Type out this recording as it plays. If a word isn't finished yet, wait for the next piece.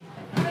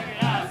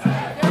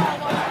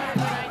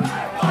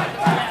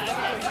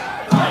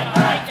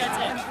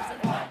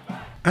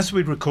As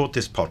we record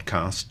this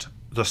podcast,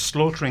 the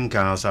slaughter in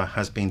Gaza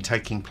has been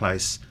taking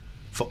place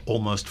for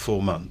almost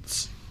 4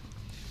 months.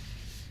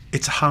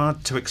 It's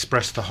hard to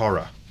express the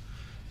horror.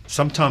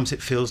 Sometimes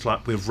it feels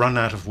like we've run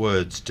out of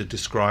words to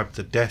describe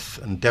the death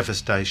and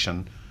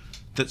devastation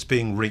that's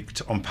being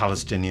wreaked on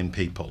Palestinian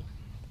people.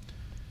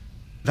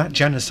 That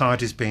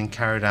genocide is being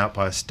carried out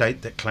by a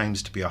state that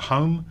claims to be a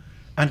home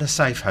and a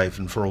safe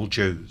haven for all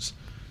Jews,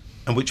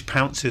 and which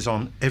pounces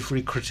on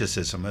every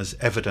criticism as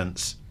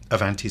evidence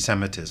of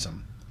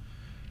anti-Semitism.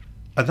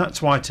 And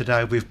that's why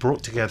today we've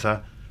brought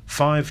together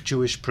 5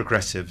 Jewish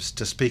progressives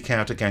to speak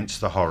out against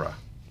the horror.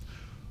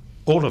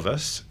 All of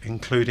us,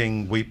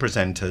 including we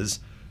presenters,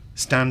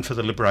 stand for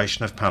the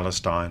liberation of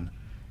Palestine,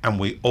 and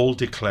we all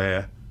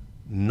declare,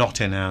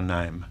 not in our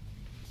name.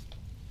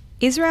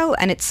 Israel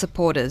and its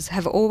supporters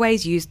have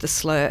always used the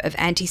slur of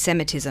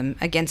anti-Semitism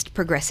against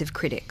progressive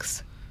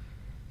critics.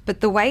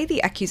 But the way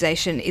the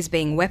accusation is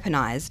being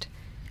weaponised,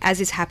 as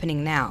is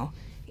happening now,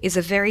 is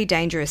a very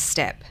dangerous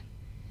step.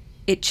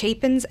 It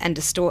cheapens and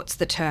distorts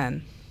the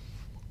term.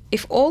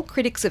 If all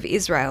critics of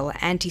Israel are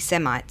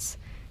anti-Semites,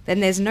 then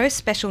there's no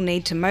special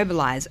need to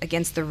mobilise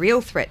against the real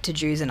threat to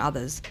Jews and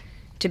others,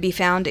 to be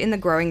found in the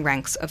growing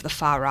ranks of the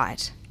far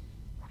right.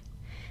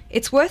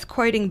 It's worth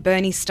quoting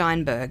Bernie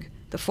Steinberg,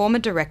 the former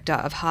director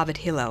of Harvard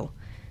Hillel,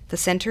 the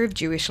Centre of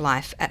Jewish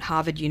Life at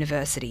Harvard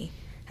University,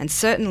 and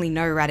certainly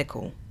no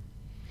radical.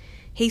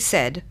 He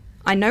said,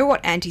 "I know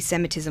what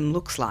anti-Semitism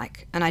looks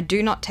like, and I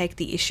do not take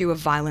the issue of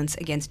violence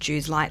against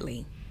Jews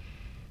lightly.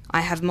 I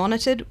have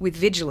monitored with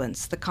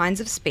vigilance the kinds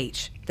of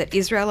speech that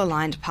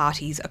Israel-aligned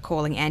parties are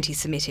calling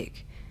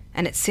anti-Semitic,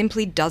 and it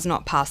simply does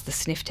not pass the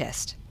sniff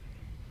test.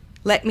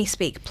 Let me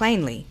speak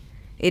plainly.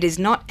 It is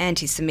not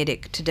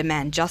anti-Semitic to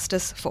demand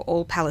justice for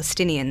all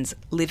Palestinians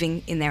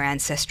living in their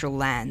ancestral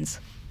lands."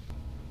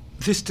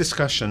 This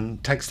discussion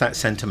takes that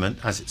sentiment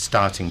as its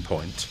starting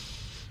point.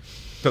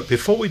 But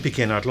before we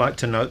begin, I'd like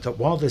to note that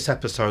while this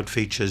episode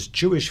features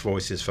Jewish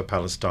voices for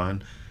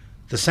Palestine,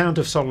 the Sound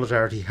of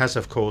Solidarity has,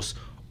 of course,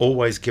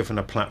 always given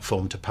a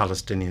platform to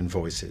Palestinian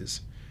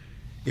voices.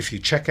 If you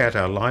check out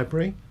our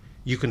library,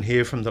 you can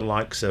hear from the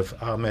likes of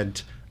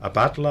Ahmed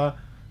Abadla,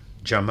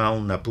 Jamal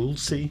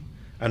Nabulsi,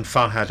 and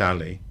Farhad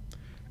Ali,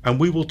 and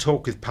we will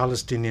talk with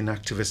Palestinian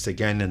activists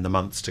again in the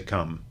months to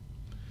come.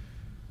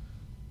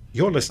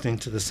 You're listening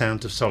to the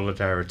Sound of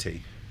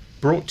Solidarity,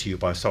 brought to you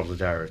by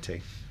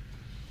Solidarity.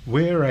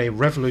 We're a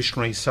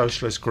revolutionary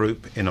socialist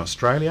group in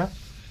Australia,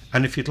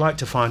 and if you'd like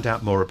to find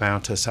out more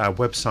about us, our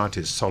website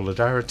is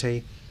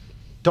solidarity.net.au.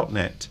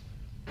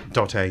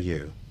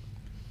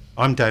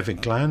 I'm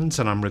David Glanz,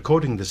 and I'm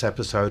recording this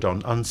episode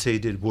on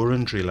unceded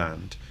Wurundjeri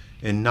land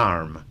in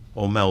Narm,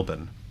 or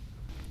Melbourne.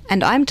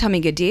 And I'm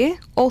Tami Gadir,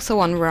 also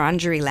on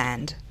Wurundjeri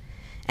land.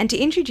 And to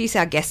introduce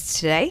our guests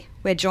today,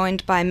 we're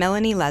joined by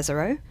Melanie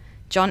Lazarow,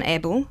 John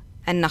Ebel,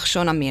 and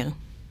Nachshon Amir.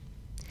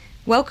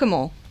 Welcome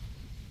all.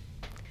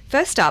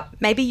 First up,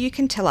 maybe you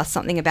can tell us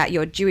something about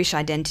your Jewish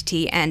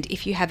identity and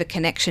if you have a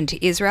connection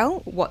to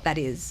Israel, what that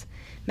is.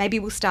 Maybe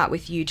we'll start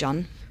with you,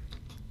 John.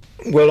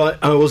 Well,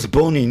 I was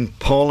born in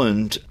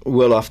Poland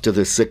well after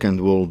the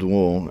Second World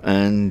War,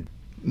 and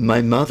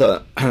my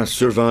mother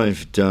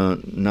survived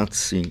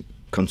Nazi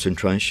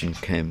concentration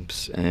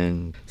camps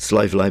and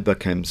slave labor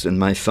camps, and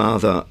my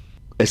father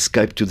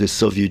escaped to the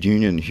Soviet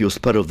Union. He was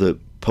part of the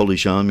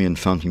Polish army and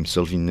found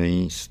himself in the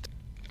East.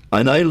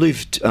 And I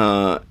lived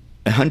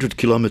 100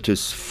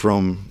 kilometers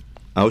from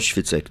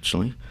Auschwitz,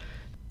 actually.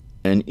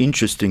 And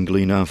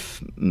interestingly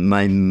enough,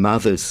 my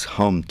mother's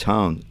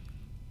hometown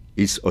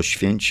is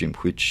Oświęcim,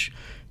 which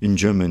in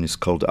German is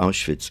called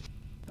Auschwitz.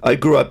 I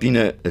grew up in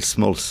a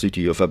small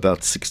city of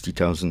about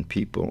 60,000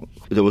 people.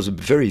 There was a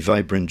very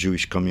vibrant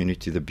Jewish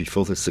community there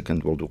before the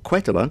Second World War,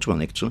 quite a large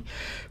one actually.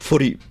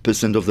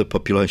 40% of the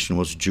population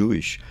was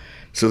Jewish.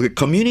 So the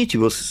community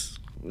was,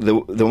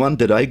 the one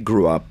that I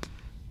grew up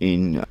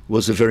in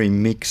was a very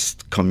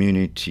mixed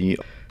community.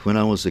 When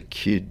I was a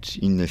kid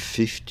in the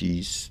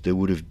 50s, there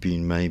would have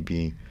been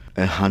maybe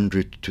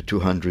 100 to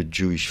 200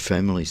 Jewish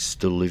families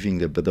still living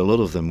there, but a lot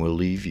of them were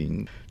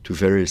leaving to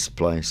various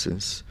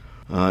places,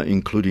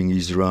 including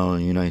Israel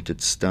and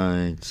United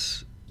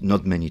States,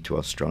 not many to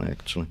Australia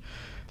actually.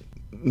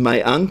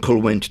 My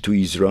uncle went to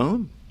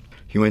Israel.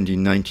 He went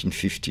in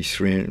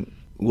 1953 and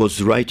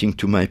was writing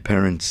to my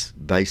parents,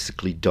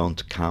 basically,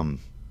 don't come.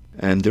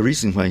 And the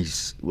reason why he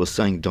was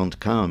saying don't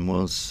come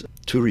was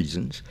 2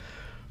 reasons.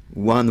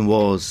 One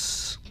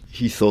was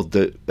he thought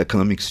the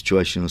economic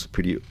situation was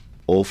pretty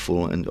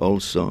awful, and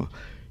also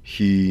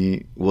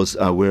he was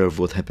aware of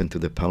what happened to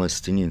the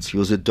Palestinians. He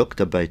was a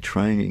doctor by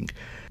training.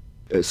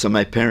 So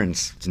my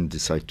parents didn't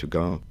decide to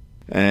go.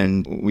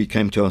 And we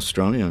came to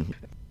Australia.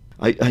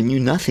 I knew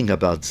nothing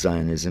about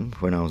Zionism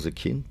when I was a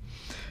kid.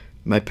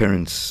 My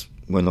parents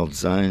were not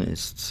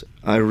Zionists.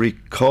 I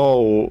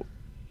recall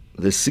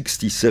the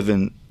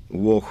 67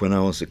 war when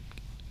I was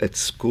at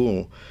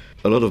school.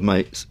 A lot of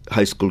my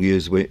high school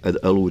years were at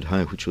Elwood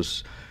High, which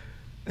was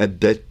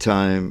at that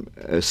time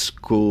a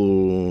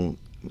school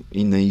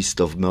in the east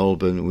of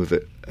Melbourne with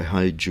a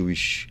high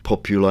Jewish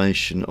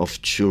population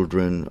of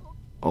children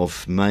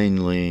of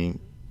mainly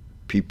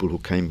people who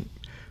came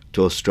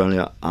to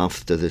Australia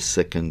after the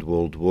Second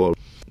World War.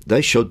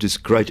 They showed this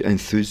great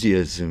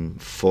enthusiasm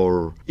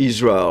for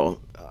Israel.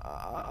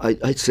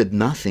 I said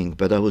nothing,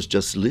 but I was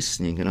just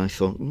listening, and I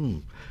thought,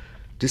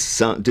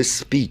 this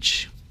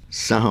speech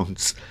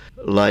sounds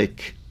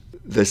like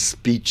the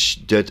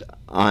speech that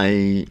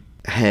I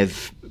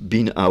have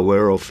been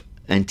aware of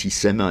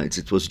anti-Semites.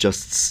 It was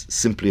just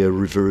simply a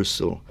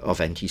reversal of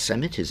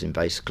anti-Semitism,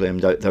 basically. And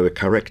they were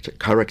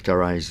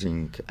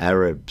characterizing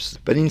Arabs,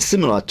 but in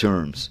similar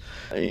terms,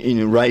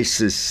 in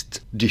racist,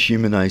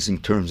 dehumanizing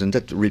terms, and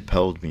that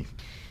repelled me.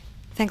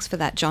 Thanks for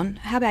that, John.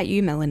 How about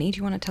you, Melanie? Do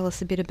you want to tell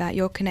us a bit about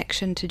your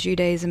connection to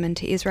Judaism and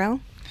to Israel?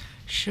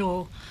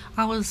 Sure.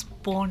 I was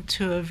born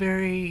to a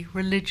very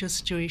religious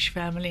Jewish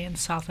family in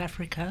South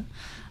Africa.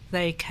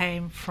 They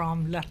came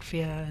from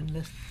Latvia and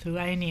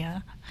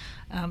Lithuania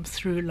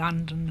through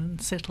London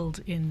and settled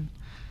in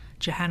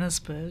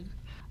Johannesburg.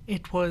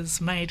 It was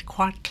made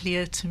quite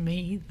clear to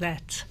me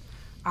that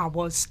I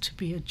was to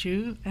be a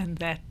Jew and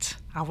that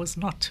I was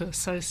not to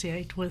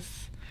associate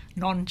with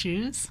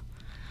non-Jews,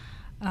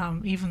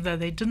 even though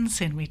they didn't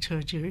send me to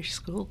a Jewish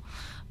school.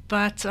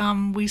 But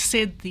we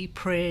said the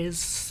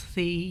prayers,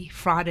 the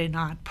Friday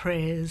night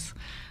prayers.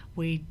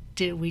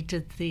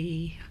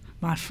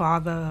 My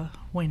father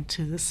went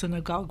to the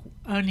synagogue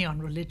only on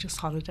religious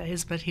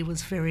holidays, but he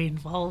was very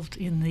involved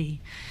in the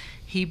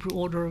Hebrew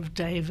Order of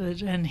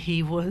David, and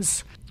he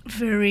was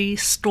very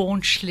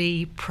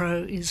staunchly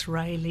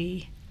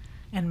pro-Israeli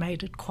and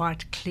made it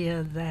quite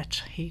clear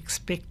that he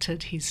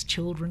expected his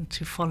children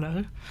to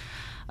follow.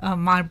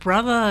 My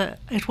brother,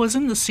 it was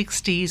in the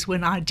 60s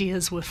when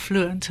ideas were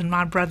fluent, and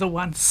my brother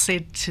once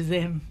said to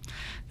them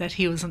that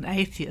he was an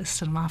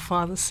atheist, and my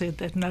father said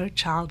that no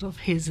child of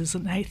his is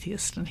an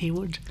atheist, and he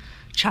would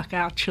chuck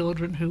out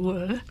children who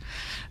were.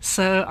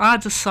 So I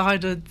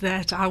decided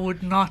that I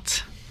would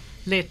not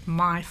let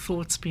my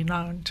thoughts be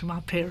known to my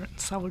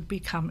parents. I would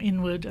become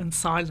inward and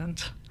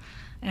silent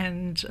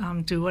and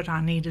do what I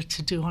needed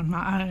to do on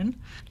my own.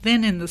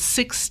 Then in the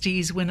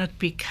 60s, when it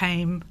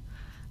became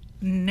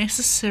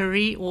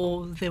necessary,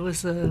 or there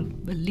was a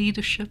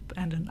leadership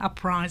and an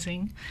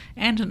uprising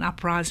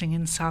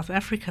in South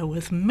Africa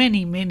with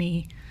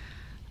many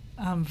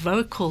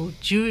vocal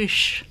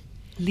Jewish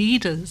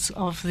leaders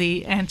of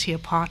the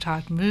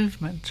anti-apartheid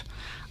movement,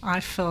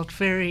 I felt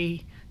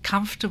very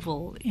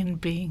comfortable in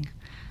being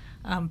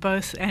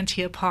both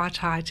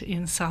anti-apartheid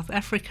in South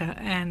Africa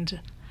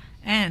and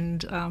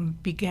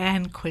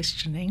began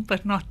questioning,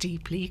 but not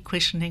deeply,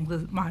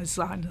 questioning my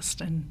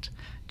Zionist and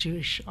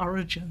Jewish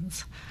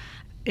origins.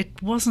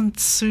 It wasn't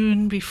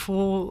soon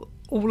before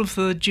all of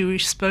the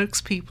Jewish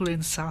spokespeople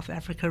in South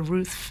Africa,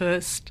 Ruth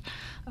First,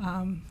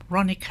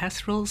 Ronnie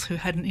Cathralls, who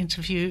had an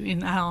interview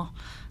in our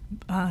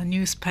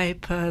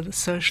newspaper, The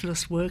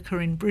Socialist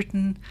Worker in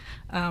Britain,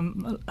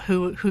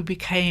 who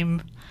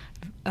became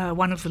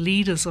one of the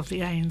leaders of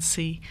the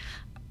ANC,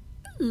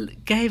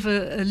 gave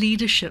a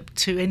leadership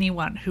to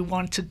anyone who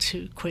wanted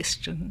to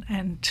question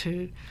and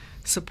to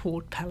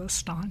support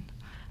Palestine.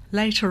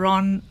 Later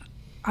on,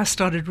 I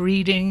started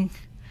reading.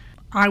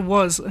 I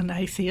was an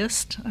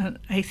atheist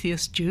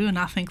Jew, and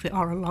I think there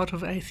are a lot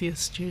of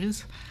atheist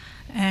Jews.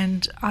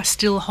 And I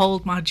still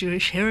hold my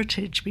Jewish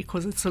heritage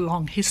because it's a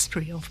long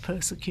history of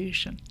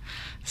persecution.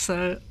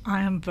 So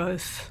I am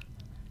both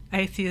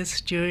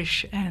atheist,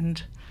 Jewish,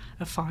 and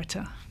a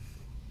fighter.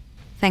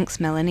 Thanks,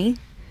 Melanie.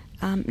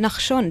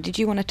 Nachshon, did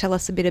you want to tell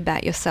us a bit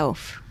about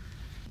yourself?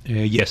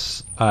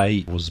 Yes,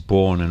 I was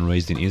born and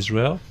raised in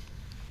Israel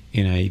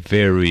in a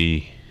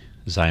very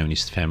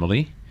Zionist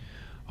family,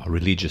 a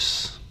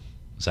religious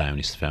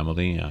Zionist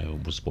family. I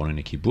was born in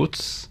a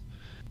kibbutz.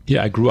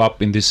 I grew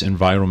up in this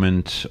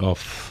environment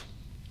of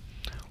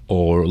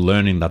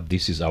learning that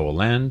this is our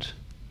land,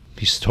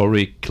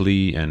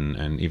 historically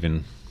and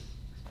even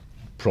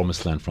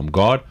promised land from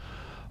God.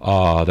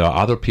 There are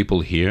other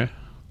people here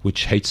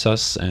which hates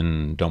us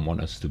and don't want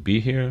us to be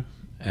here,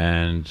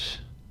 and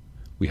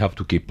we have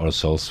to keep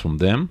ourselves from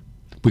them.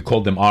 We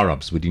called them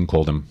Arabs, we didn't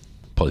call them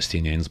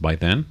Palestinians by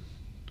then.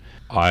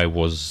 I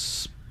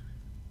was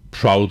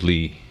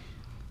proudly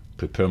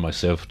prepare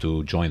myself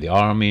to join the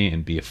army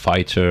and be a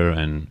fighter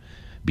and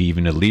be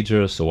even a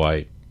leader, so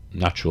I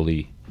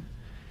naturally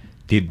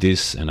did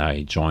this, and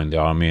I joined the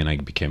army and I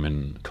became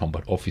a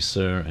combat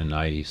officer, and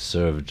I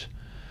served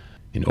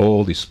in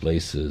all these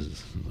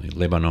places,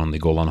 Lebanon, the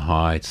Golan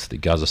Heights, the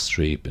Gaza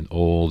Strip, and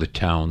all the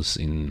towns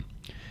in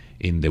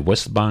the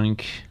West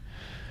Bank.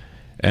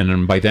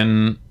 And by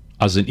then,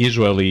 as an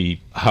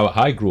Israeli, how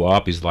I grew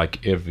up is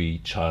like every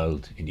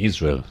child in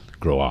Israel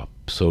grew up.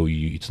 So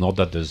it's not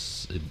that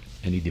there's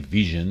any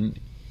division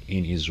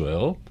in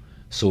Israel.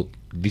 So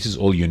this is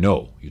all you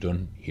know. You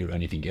don't hear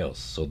anything else.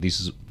 So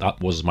that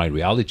was my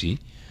reality.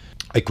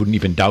 I couldn't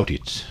even doubt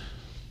it.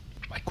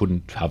 I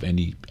couldn't have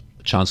any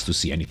chance to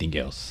see anything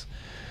else.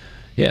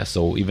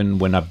 So even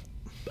when I've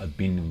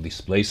been in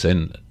these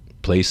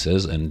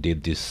places and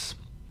did this,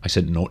 I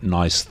said no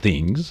nice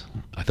things,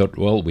 I thought,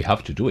 well, we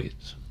have to do it.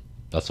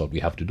 That's what we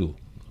have to do.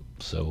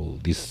 So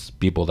these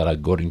people that are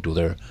going to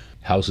their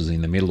houses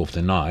in the middle of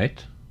the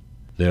night,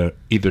 they're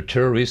either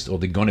terrorists or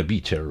they're going to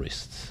be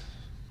terrorists.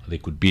 They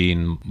could be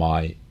in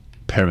my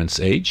parents'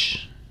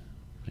 age,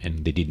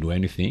 and they didn't do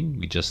anything.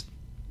 We just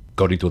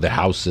got into their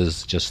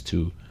houses just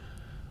to,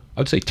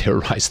 I would say,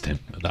 terrorize them.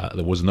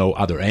 There was no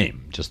other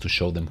aim, just to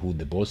show them who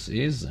the boss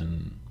is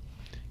and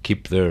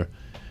keep their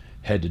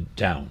head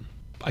down.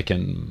 I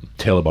can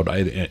tell about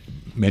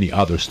many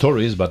other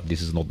stories, but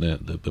this is not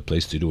the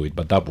place to do it.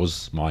 But that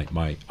was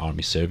my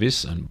army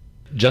service. And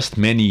just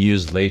many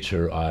years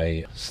later,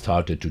 I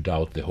started to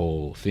doubt the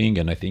whole thing.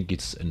 And I think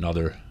it's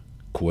another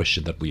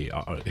question that we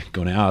are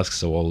going to ask,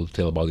 so I'll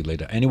tell about it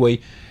later.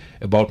 Anyway,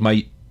 about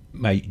my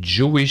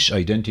Jewish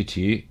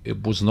identity,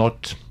 it was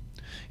not...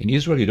 In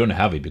Israel, you don't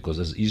have it, because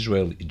as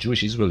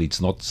Jewish Israel,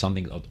 it's not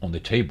something on the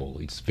table.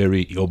 It's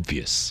very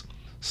obvious.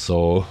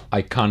 So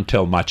I can't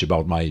tell much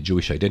about my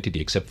Jewish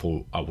identity, except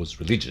for I was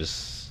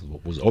religious,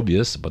 what was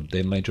obvious, but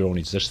then later on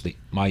it's just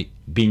my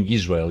being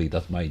Israeli,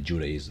 that's my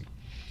Judaism.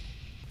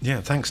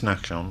 Yeah, thanks,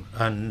 Nachshon.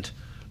 And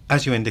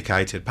as you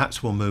indicated,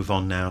 perhaps we'll move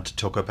on now to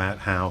talk about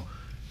how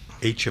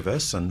each of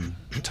us, and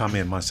Tami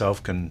and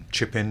myself can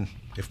chip in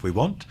if we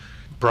want,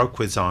 broke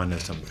with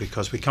Zionism,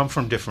 because we come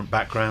from different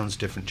backgrounds,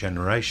 different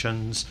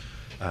generations,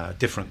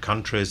 different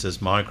countries as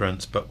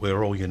migrants, but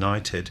we're all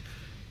united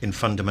in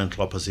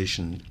fundamental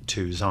opposition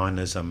to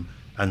Zionism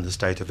and the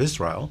State of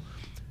Israel.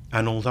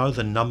 And although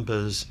the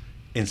numbers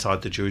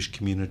inside the Jewish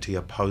community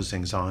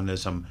opposing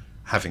Zionism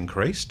have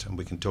increased, and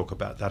we can talk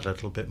about that a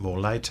little bit more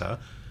later,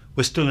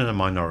 we're still in a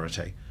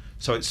minority.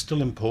 So it's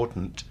still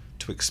important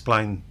to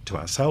explain to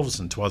ourselves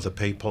and to other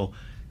people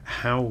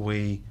how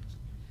we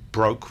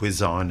broke with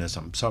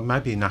Zionism. So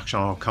maybe, Nachshon,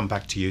 I'll come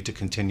back to you to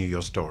continue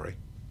your story.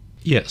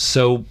 Yeah,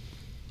 so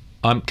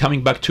I'm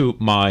coming back to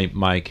my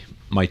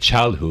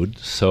childhood.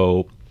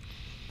 So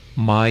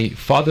my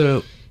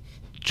father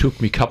took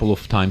me a couple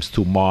of times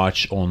to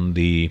march on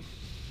the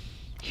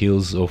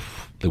hills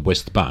of the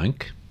West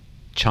Bank,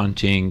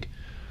 chanting,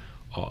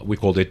 we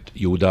called it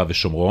Yehuda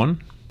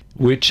v'Shomron.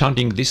 We're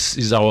chanting, this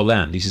is our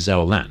land, this is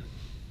our land.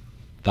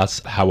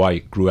 That's how I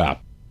grew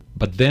up.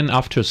 But then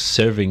after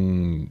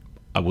serving,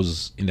 I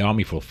was in the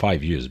army for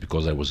 5 years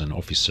because I was an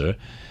officer.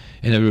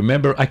 And I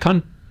remember, I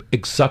can't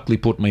exactly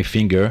put my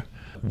finger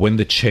when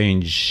the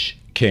change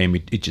came.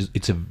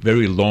 It's a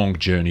very long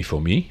journey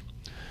for me.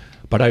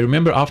 But I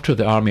remember after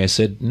the army, I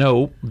said,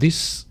 no,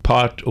 this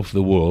part of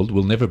the world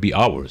will never be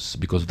ours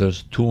because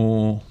there's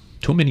too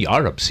many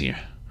Arabs here.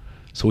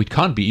 So it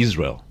can't be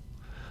Israel.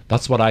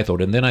 That's what I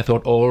thought. And then I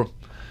thought,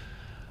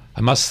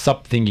 I must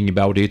stop thinking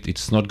about it.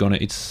 It's not gonna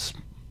end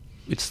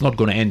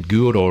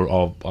good.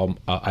 I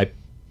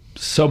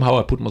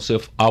put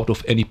myself out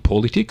of any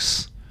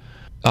politics.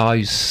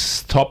 I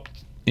stopped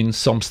in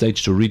some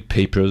stage to read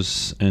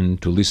papers and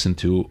to listen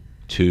to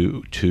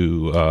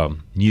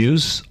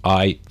news.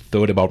 I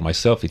thought about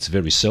myself. It's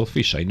very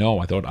selfish, I know.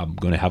 I thought I'm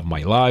going to have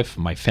my life,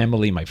 my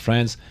family, my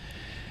friends.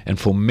 And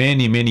for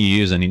many, many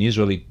years, and in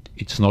Israel,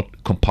 it's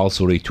not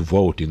compulsory to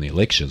vote in the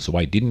election. So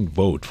I didn't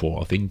vote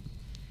for, I think,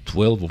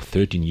 12 or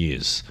 13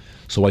 years.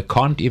 So I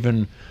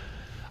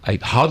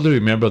hardly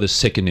remember the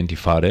second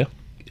Intifada.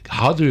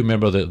 Hardly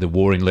remember the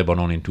war in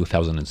Lebanon in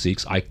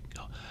 2006. I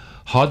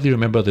hardly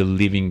remember the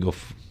leaving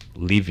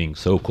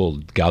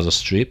so-called Gaza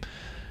Strip.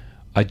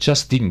 I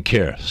just didn't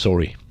care,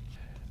 sorry.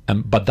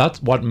 But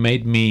that's what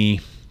made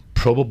me,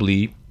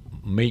 probably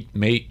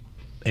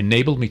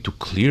enabled me to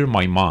clear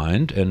my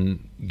mind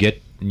and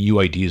get new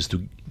ideas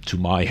to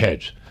my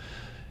head.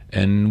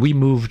 And we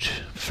moved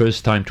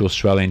first time to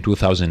Australia in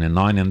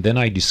 2009, and then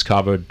I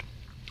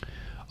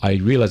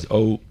realized,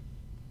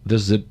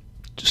 there's the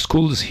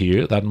schools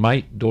here that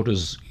my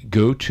daughters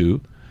go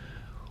to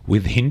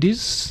with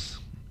Hindus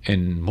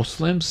and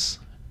Muslims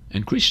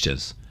and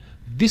Christians.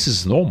 This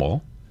is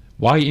normal.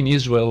 Why in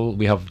Israel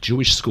we have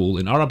Jewish school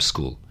and Arab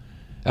school?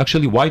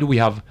 Actually, why do we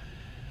have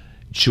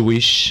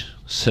Jewish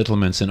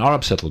settlements and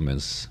Arab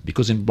settlements?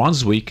 Because in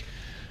Brunswick,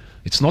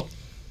 it's not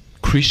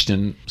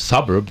Christian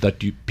suburb that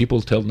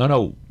people tell,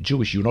 no,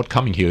 Jewish, you're not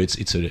coming here,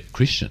 it's a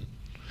Christian.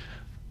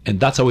 And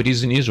that's how it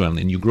is in Israel.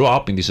 And you grow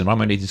up in this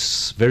environment,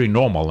 it's very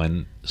normal.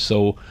 And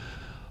so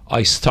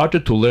I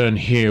started to learn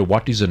here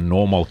what is a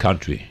normal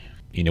country,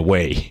 in a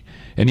way.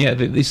 And yeah,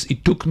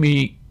 it took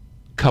me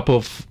a couple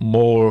of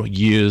more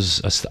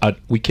years.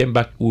 We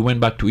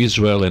went back to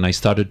Israel, and I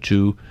started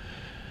to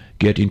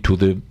get into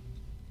the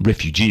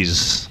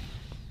refugees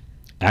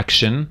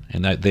action.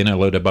 And then I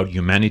learned about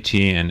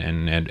humanity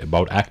and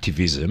about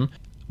activism.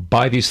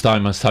 By this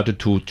time, I started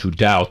to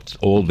doubt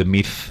all the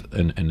myth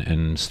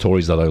and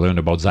stories that I learned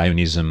about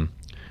Zionism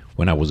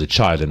when I was a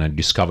child, and I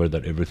discovered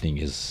that everything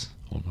is,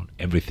 well, not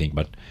everything,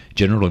 but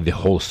generally the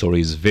whole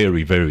story is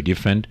very, very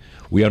different.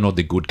 We are not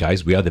the good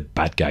guys, we are the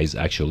bad guys,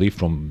 actually,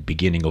 from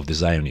beginning of the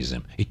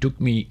Zionism. It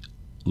took me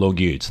long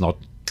years, it's not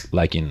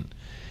like in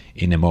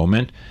a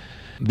moment.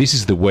 This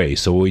is the way,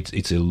 so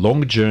it's a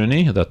long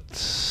journey that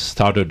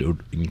started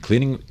in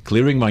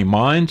clearing my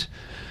mind,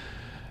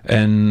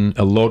 and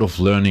a lot of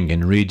learning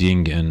and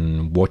reading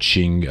and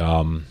watching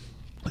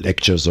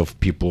lectures of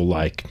people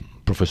like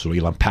Professor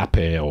Ilan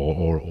Pape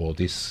or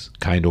this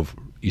kind of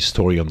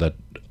historian that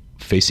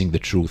facing the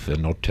truth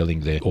and not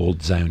telling the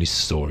old Zionist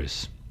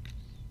stories.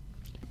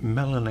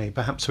 Melanie,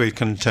 perhaps we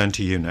can turn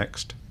to you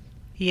next.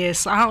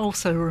 Yes, I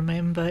also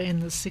remember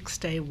in the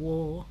Six-Day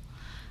War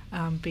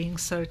being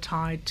so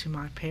tied to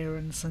my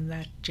parents and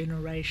that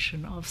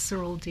generation of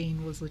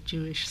Cyrildene was a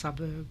Jewish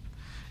suburb.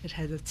 It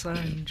had its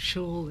own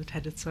shul, it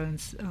had its own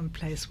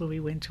place where we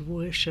went to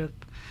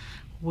worship.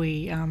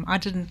 I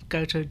didn't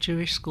go to a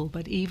Jewish school,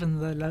 but even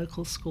the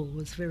local school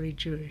was very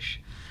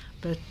Jewish.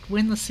 But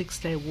when the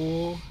Six-Day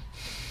War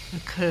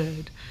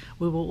occurred,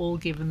 we were all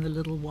given the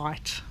little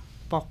white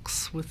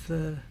box with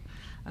the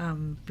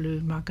blue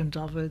Magen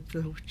David,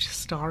 the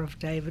Star of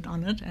David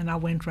on it, and I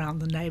went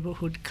round the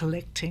neighbourhood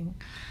collecting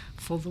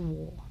for the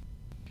war.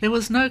 There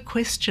was no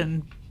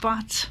question,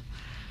 but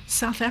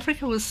South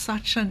Africa was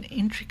such an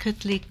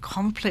intricately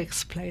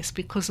complex place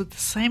because at the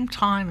same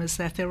time as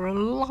that there were a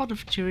lot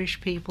of Jewish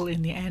people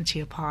in the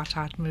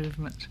anti-apartheid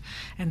movement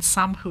and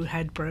some who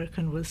had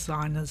broken with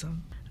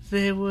Zionism.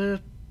 There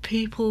were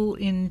people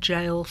in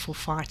jail for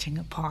fighting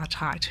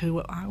apartheid who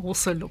I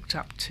also looked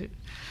up to.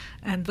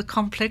 And the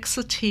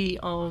complexity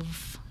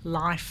of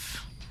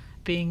life,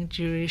 being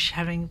Jewish,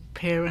 having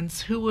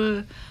parents who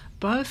were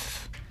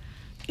both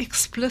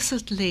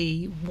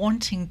explicitly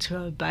wanting to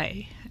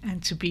obey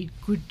and to be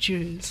good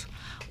Jews,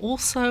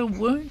 also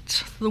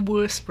weren't the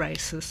worst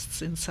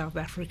racists in South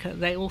Africa.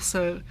 They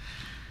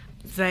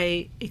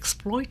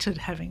exploited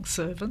having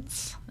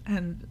servants,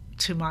 and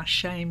to my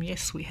shame,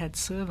 yes, we had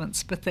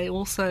servants, but they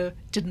also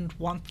didn't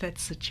want that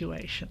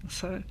situation.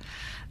 So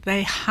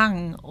they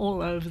hung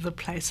all over the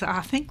place. So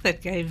I think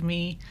that gave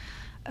me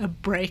a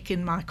break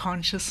in my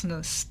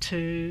consciousness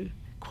to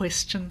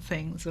question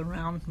things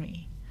around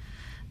me.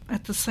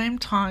 At the same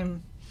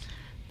time,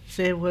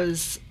 there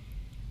was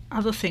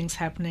other things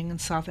happening in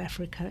South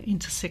Africa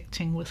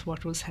intersecting with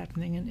what was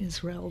happening in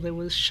Israel. There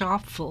was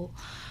Sharpeville.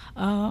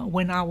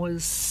 When I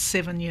was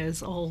 7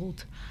 years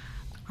old,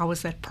 I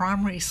was at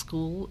primary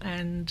school,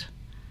 and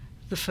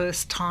the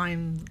first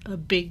time a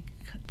big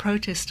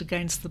protest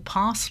against the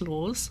pass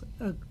laws,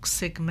 a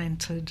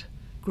segmented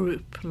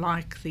group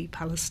like the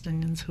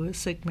Palestinians who are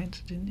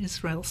segmented in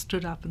Israel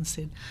stood up and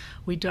said,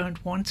 we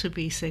don't want to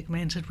be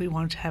segmented, we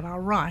want to have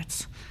our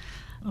rights.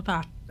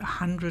 About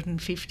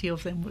 150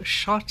 of them were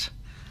shot,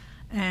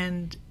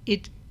 and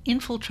it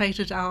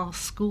infiltrated our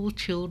school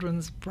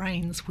children's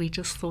brains. We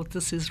just thought,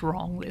 this is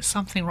wrong, there's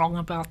something wrong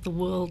about the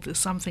world, there's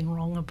something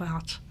wrong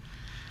about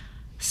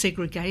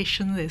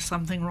segregation, there's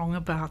something wrong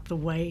about the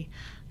way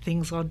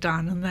things are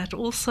done. And that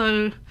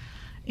also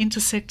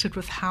intersected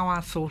with how I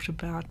thought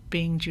about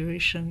being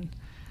Jewish and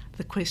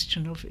the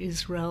question of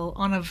Israel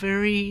on a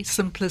very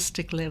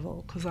simplistic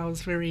level, because I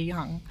was very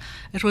young.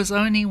 It was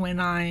only when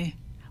I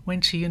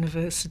went to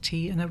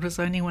university, and it was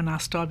only when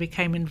I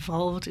became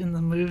involved in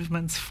the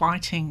movements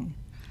fighting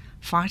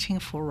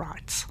for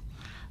rights,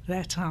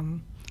 that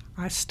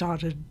I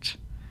started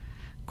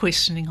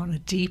questioning on a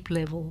deep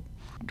level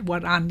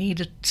what I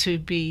needed to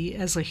be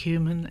as a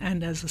human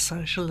and as a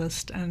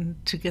socialist, and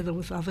together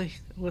with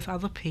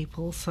other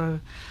people. So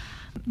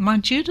my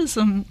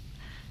Judaism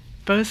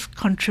both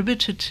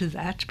contributed to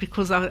that,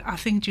 because I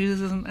think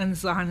Judaism and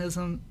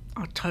Zionism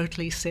are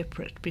totally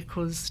separate,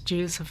 because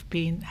Jews have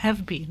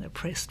been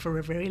oppressed for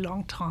a very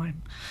long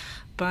time.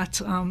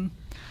 But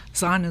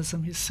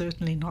Zionism is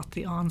certainly not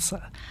the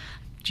answer.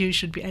 Jews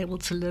should be able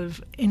to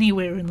live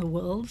anywhere in the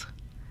world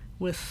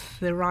with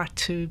the right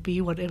to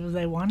be whatever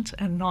they want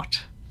and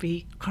not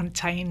be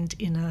contained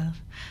in a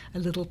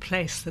little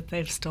place that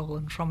they've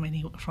stolen from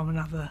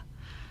another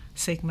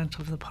segment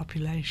of the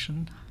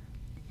population.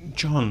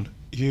 John,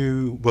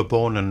 you were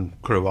born and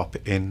grew up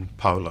in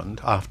Poland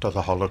after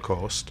the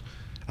Holocaust,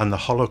 and the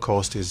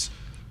Holocaust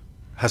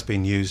has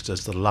been used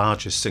as the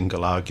largest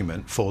single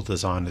argument for the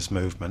Zionist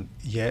movement,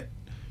 yet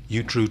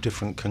you drew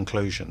different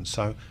conclusions.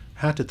 So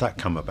how did that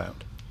come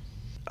about?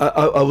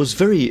 I was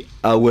very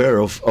aware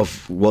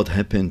of what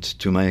happened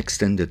to my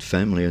extended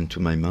family and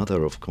to my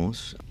mother, of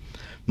course.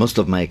 Most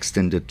of my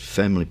extended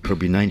family,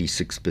 probably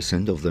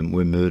 96% of them,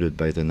 were murdered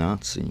by the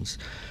Nazis.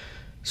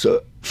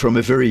 So from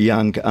a very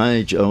young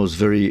age, I was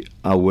very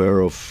aware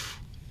of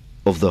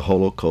the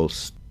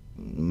Holocaust.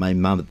 My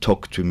mother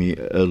talked to me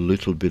a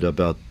little bit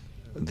about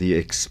the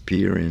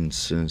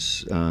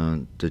experiences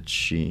that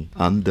she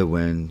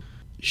underwent.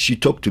 She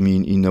talked to me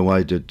in a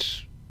way that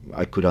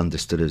I could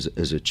understand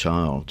as a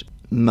child.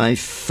 My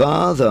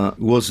father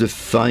was a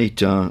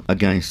fighter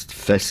against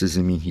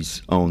fascism in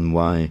his own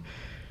way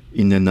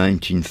in the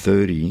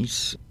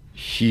 1930s.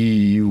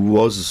 He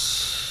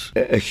was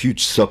a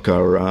huge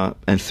soccer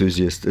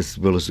enthusiast as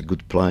well as a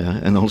good player,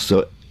 and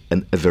also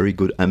a very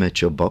good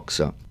amateur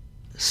boxer.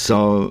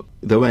 So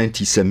there were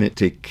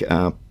anti-Semitic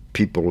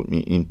people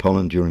in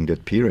Poland during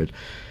that period.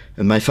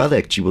 And my father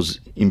actually was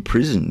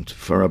imprisoned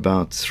for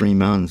about 3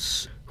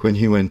 months when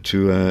he went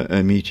to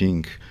a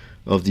meeting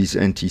of these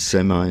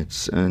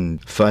anti-Semites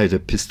and fired a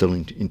pistol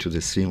into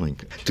the ceiling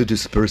to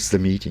disperse the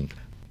meeting.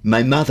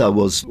 My mother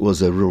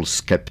was a real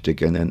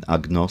skeptic and an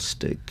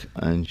agnostic,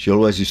 and she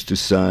always used to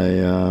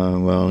say,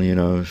 well, you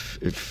know,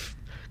 if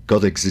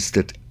God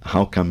existed,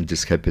 how come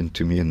this happened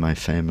to me and my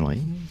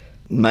family?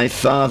 My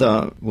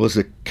father was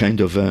a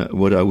kind of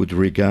what I would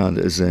regard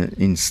as an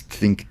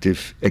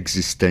instinctive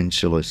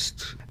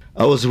existentialist.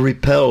 I was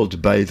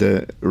repelled by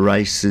the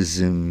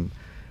racism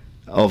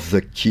of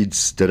the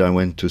kids that I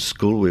went to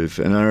school with.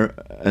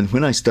 And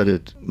when I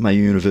started my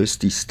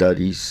university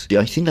studies,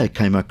 I think I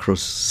came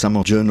across some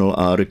of journal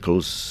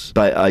articles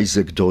by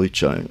Isaac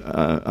Deutscher.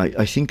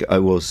 I think I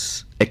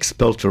was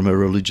expelled from a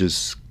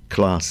religious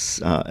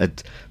class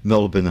at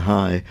Melbourne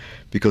High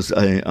because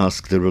I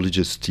asked the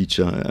religious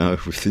teacher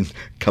within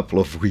a couple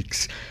of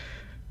weeks,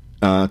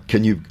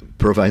 can you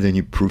provide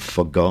any proof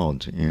for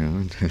God? You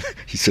know,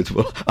 he said,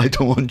 well, I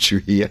don't want you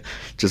here,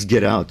 just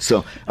get out.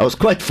 So I was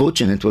quite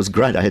fortunate. It was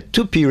great. I had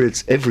 2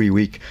 periods every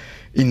week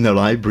in the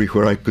library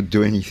where I could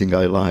do anything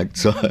I liked.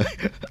 So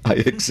I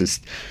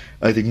accessed,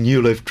 I think,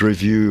 New Left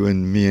Review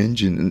and Me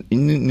Engine. And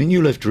in the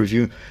New Left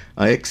Review,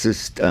 I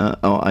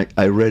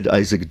I read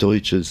Isaac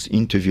Deutscher's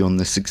interview on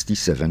the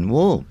 67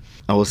 wall.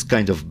 I was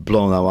kind of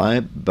blown away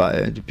by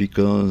it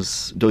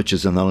because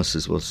Deutscher's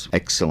analysis was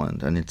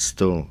excellent, and it's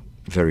still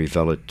very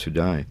valid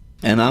today.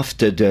 And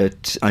after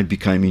that, I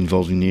became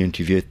involved in the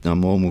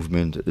anti-Vietnam War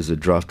movement as a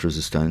draft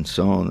resistant and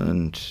so on.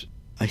 And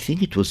I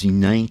think it was in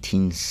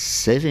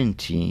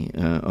 1970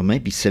 or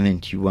maybe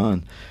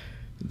 71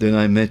 that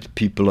I met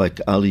people like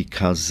Ali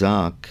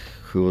Kazak,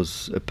 who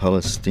was a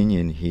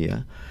Palestinian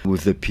here,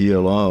 with the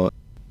PLO.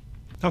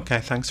 Okay,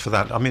 thanks for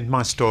that. I mean,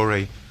 my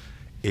story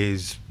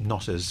is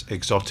not as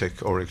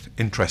exotic or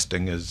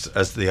interesting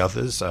as the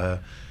others.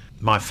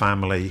 My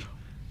family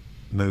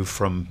moved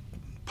from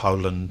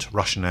Poland,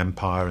 Russian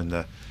Empire in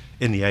the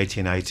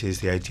 1880s,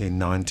 the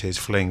 1890s,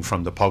 fleeing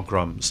from the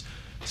pogroms.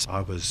 So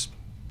I was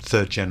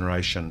third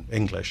generation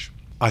English.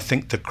 I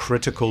think the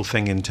critical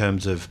thing in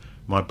terms of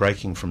my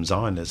breaking from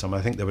Zionism,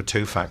 I think there were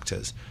 2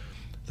 factors.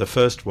 The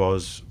first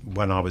was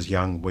when I was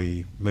young,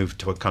 we moved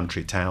to a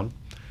country town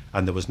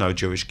and there was no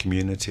Jewish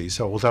community.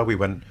 So although we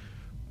went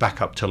back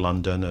up to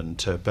London and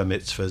to bar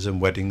mitzvahs and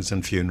weddings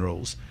and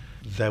funerals,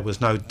 there was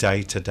no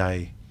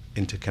day-to-day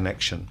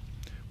interconnection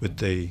with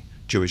the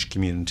Jewish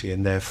community,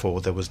 and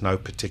therefore there was no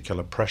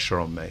particular pressure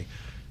on me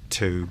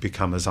to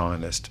become a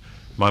Zionist.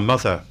 My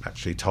mother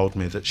actually told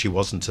me that she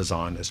wasn't a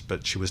Zionist,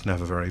 but she was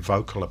never very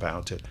vocal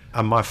about it.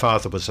 And my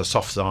father was a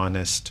soft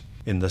Zionist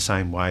in the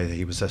same way.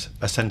 He was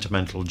a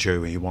sentimental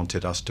Jew. He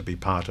wanted us to be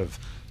part of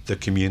the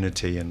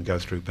community and go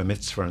through bar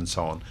mitzvah and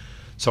so on.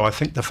 So I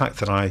think the fact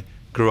that I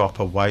grew up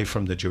away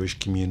from the Jewish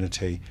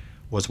community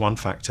was one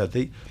factor.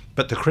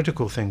 But the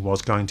critical thing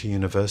was going to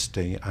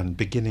university and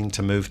beginning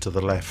to move to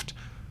the left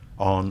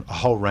on a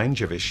whole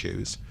range of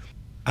issues.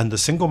 And the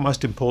single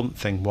most important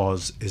thing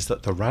is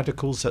that the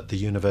radicals at the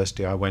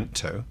university I went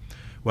to,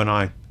 when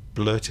I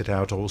blurted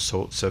out all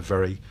sorts of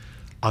very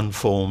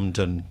unformed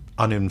and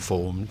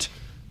uninformed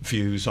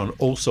views on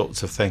all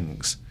sorts of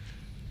things,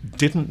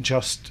 didn't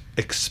just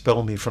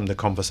expel me from the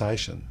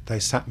conversation. They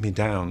sat me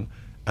down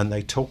and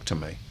they talked to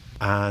me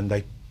and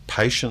they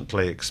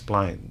patiently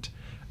explained.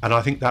 And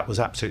I think that was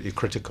absolutely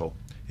critical.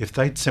 If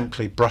they'd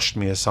simply brushed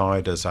me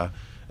aside as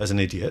an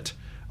idiot,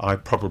 I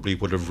probably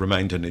would have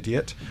remained an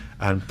idiot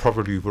and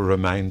probably would have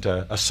remained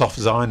a soft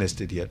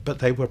Zionist idiot. But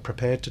they were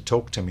prepared to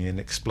talk to me and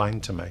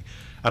explain to me.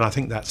 And I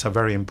think that's a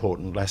very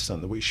important lesson,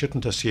 that we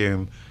shouldn't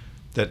assume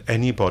that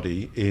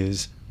anybody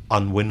is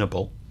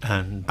unwinnable.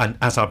 And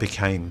as I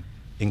became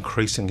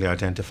increasingly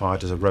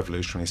identified as a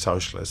revolutionary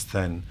socialist,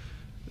 then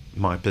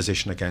my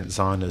position against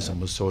Zionism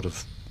was sort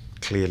of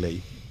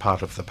clearly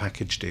part of the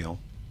package deal.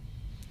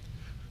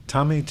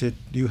 Tami, did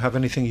you have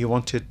anything you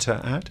wanted to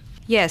add?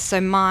 Yes,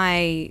 so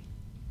my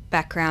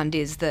background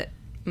is that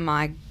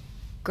my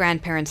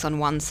grandparents on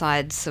one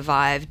side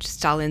survived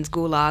Stalin's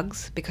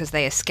gulags because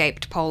they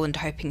escaped Poland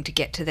hoping to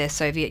get to their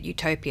Soviet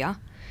utopia,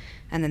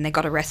 and then they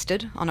got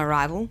arrested on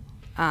arrival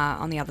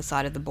on the other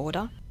side of the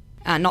border.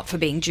 Not for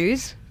being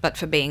Jews, but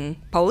for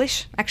being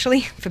Polish,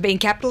 actually, for being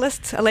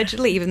capitalists,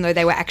 allegedly, even though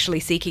they were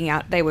actually seeking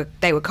out, they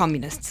were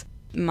communists.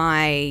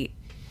 My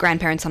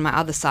grandparents on my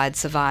other side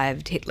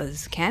survived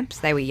Hitler's camps.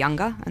 They were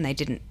younger and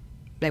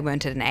they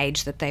weren't at an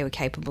age that they were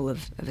capable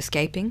of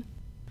escaping.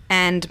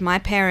 And my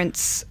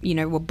parents,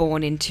 were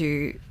born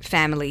into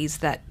families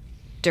that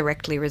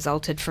directly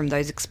resulted from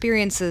those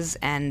experiences,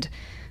 and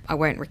I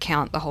won't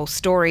recount the whole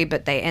story,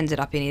 but they ended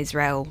up in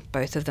Israel,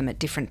 both of them at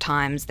different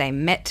times. They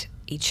met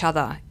each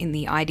other in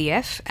the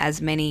IDF, as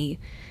many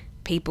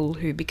people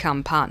who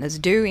become partners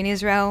do in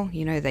Israel.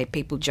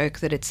 People joke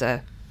that it's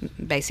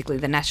basically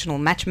the national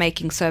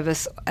matchmaking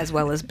service, as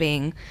well as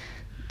being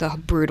the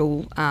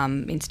brutal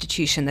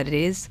institution that it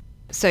is.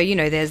 So,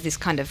 there's this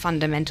kind of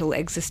fundamental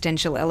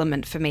existential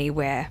element for me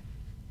where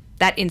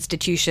that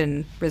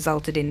institution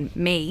resulted in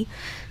me.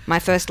 My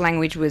first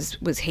language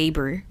was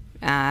Hebrew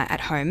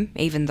at home,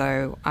 even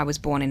though I was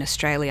born in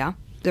Australia.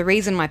 The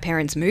reason my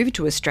parents moved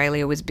to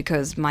Australia was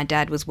because my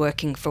dad was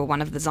working for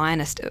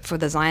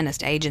the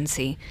Zionist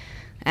agency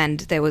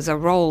And there was a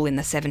role in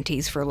the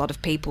 70s for a lot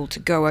of people to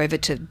go over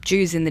to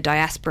Jews in the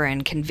diaspora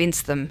and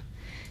convince them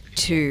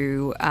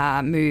to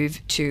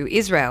move to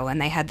Israel.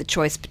 And they had the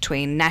choice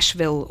between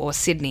Nashville or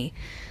Sydney.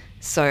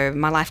 So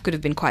my life could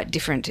have been quite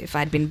different if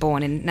I'd been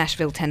born in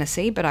Nashville,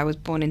 Tennessee, but I was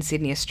born in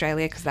Sydney,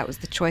 Australia, because that was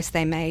the choice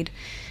they made.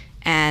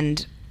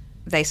 And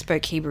they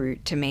spoke Hebrew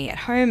to me at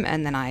home,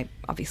 and then I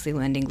obviously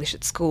learned English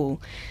at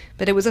school.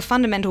 But it was a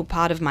fundamental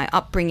part of my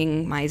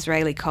upbringing, my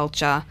Israeli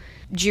culture,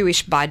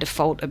 Jewish by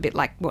default, a bit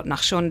like what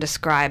Nachshon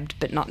described,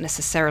 but not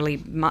necessarily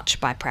much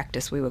by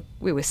practice. We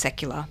were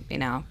secular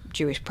in our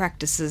Jewish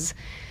practices.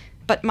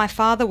 But my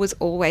father was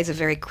always a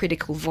very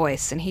critical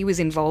voice, and he was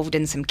involved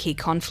in some key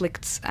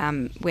conflicts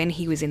when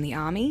he was in the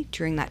army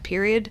during that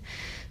period.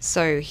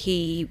 So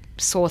he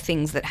saw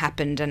things that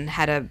happened and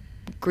had a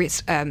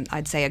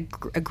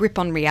grip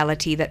on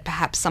reality that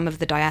perhaps some of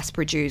the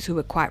diaspora Jews who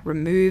were quite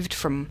removed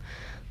from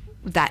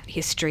that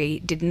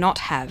history did not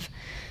have.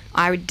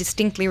 I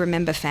distinctly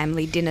remember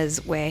family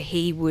dinners where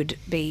he would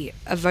be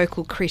a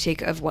vocal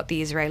critic of what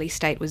the Israeli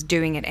state was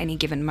doing at any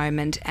given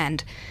moment,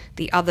 and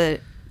the other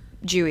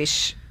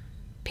Jewish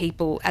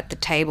people at the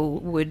table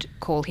would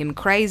call him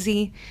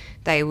crazy.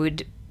 They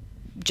would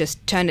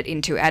just turn it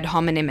into ad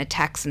hominem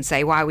attacks and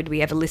say, why would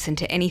we ever listen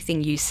to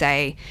anything you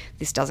say?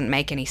 This doesn't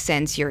make any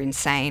sense. You're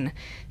insane.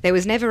 There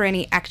was never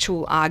any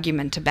actual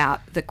argument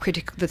about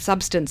the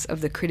substance of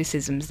the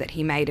criticisms that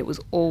he made. It was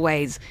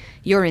always,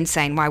 you're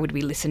insane. Why would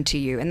we listen to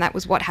you? And that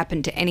was what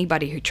happened to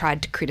anybody who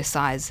tried to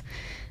criticize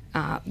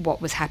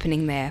what was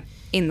happening there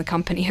in the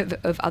company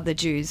of other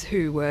Jews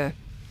who were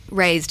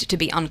raised to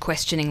be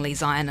unquestioningly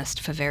Zionist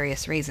for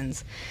various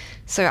reasons.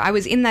 So I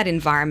was in that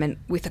environment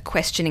with a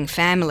questioning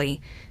family,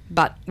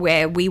 but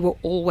where we were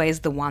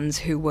always the ones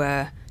who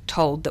were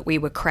told that we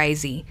were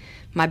crazy.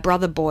 My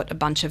brother bought a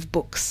bunch of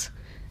books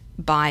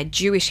by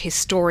Jewish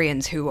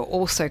historians who were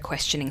also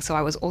questioning, so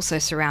I was also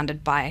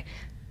surrounded by,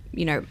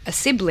 a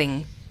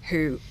sibling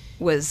who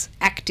was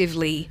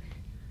actively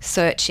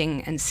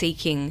searching and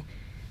seeking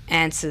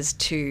answers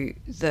to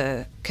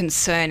the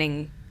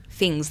concerning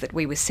things that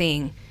we were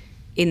seeing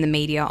in the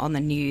media, on the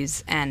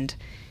news, and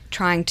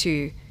trying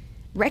to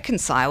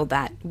reconcile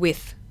that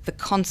with the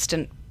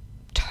constant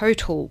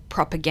total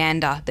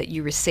propaganda that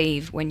you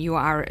receive when you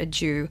are a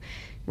Jew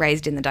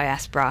raised in the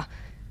diaspora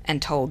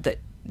and told that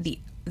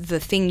the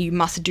thing you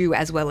must do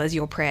as well as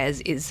your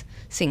prayers is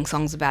sing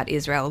songs about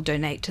Israel,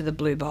 donate to the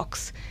Blue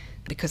Box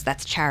because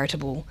that's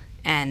charitable,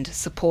 and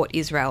support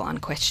Israel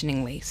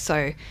unquestioningly.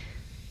 So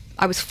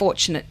I was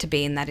fortunate to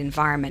be in that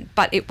environment,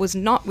 but it was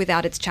not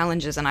without its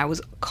challenges, and I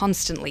was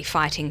constantly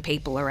fighting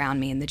people around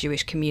me in the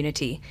Jewish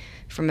community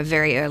from a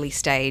very early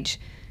stage.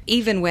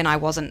 Even when I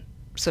wasn't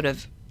sort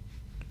of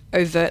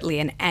overtly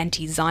an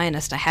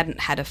anti-Zionist, I hadn't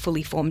had a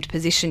fully formed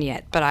position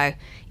yet, but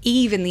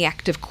even the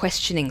act of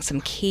questioning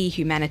some key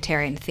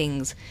humanitarian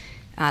things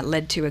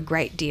led to a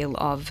great deal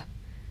of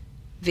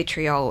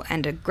vitriol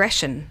and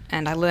aggression,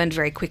 and I learned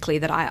very quickly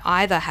that I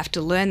either have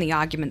to learn the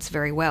arguments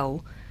very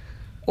well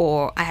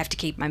or I have to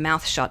keep my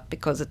mouth shut,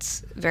 because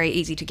it's very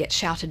easy to get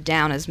shouted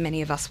down, as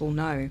many of us will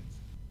know.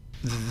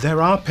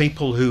 There are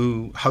people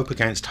who hope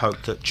against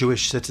hope that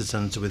Jewish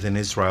citizens within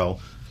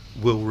Israel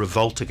will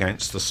revolt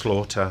against the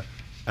slaughter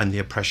and the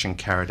oppression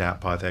carried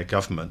out by their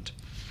government.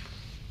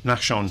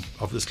 Nachshon,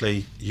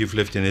 obviously you've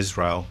lived in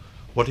Israel.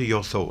 What are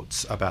your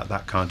thoughts about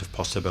that kind of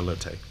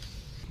possibility?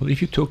 Well,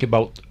 if you talk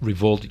about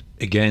revolt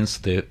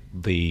against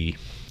the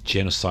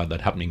genocide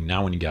that's happening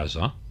now in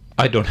Gaza,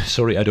 I don't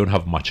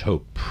have much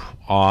hope.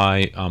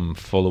 I am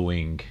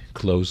following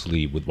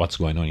closely with what's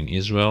going on in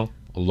Israel.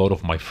 A lot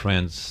of my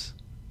friends,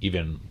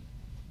 even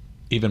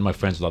my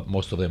friends, that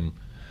most of them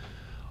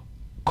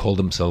call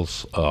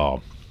themselves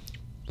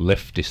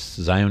leftist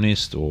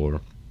Zionist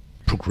or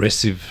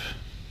progressive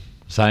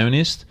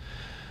Zionist,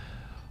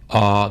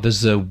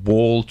 there's a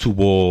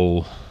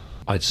wall-to-wall,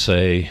 I'd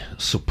say,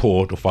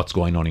 support of what's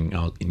going on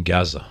in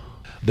Gaza.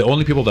 The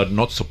only people that are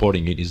not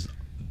supporting it is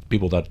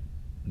people that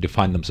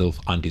define themselves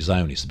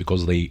anti-Zionist,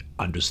 because they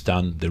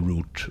understand the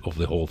root of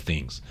the whole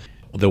things.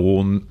 There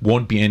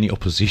won't be any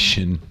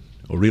opposition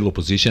or real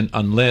opposition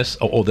unless,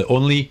 or the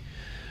only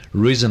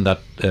reason that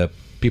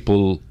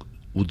people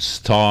would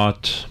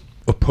start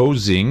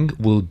opposing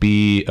will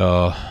be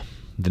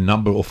the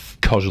number of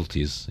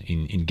casualties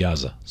in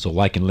Gaza. So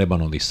like in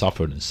Lebanon, they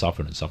suffered and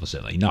suffered and suffered.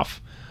 Said, enough,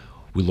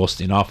 we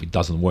lost enough, it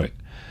doesn't work.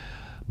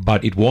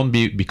 But it won't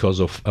be because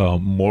of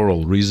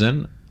moral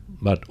reason,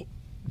 but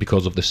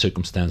because of the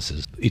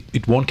circumstances.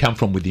 It won't come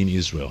from within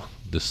Israel,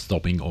 the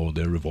stopping or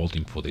the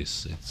revolting for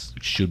this.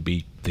 It should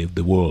be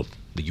the world,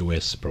 the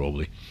US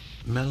probably.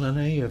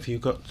 Melanie, have you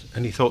got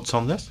any thoughts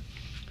on this?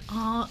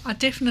 I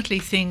definitely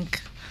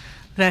think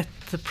that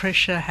the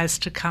pressure has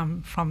to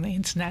come from the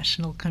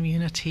international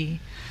community,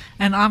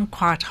 and I'm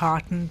quite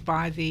heartened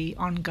by the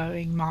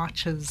ongoing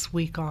marches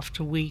week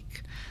after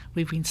week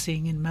we've been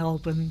seeing in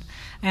Melbourne,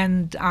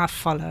 and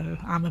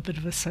I'm a bit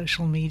of a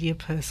social media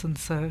person,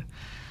 so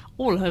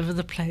all over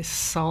the place,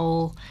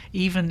 Seoul,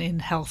 even in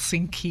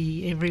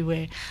Helsinki,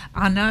 everywhere.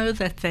 I know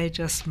that they're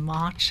just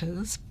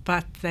marches,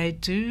 but they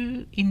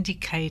do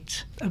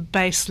indicate a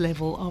base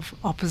level of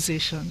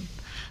opposition.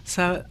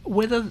 So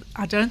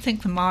I don't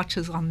think the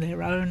marches on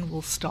their own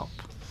will stop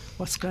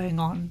what's going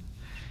on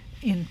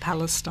in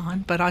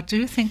Palestine, but I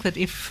do think that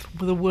if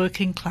the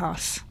working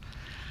class,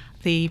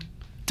 the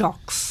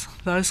docks,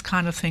 those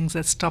kind of things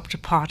that stopped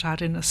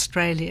apartheid in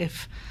Australia,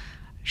 if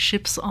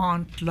ships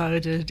aren't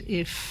loaded,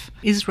 if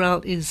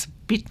Israel is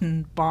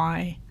bitten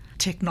by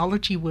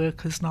technology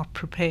workers not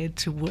prepared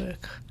to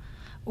work,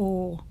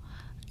 or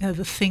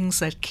the things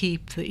that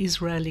keep the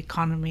Israel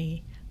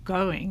economy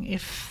going,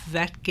 if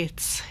that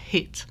gets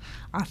hit,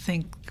 I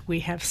think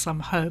we have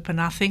some hope.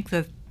 And I think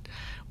that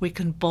we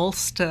can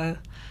bolster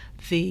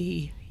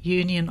the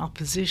union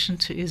opposition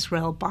to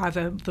Israel by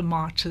the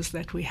marches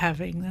that we're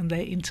having, and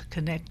they're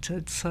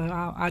interconnected.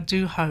 So I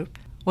do hope.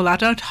 Well, I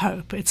don't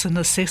hope, it's a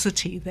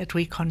necessity that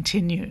we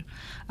continue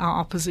our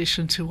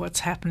opposition to what's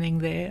happening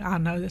there. I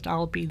know that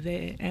I'll be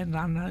there, and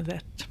I know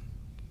that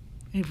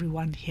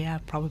everyone here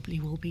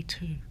probably will be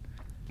too.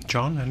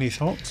 John, any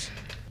thoughts?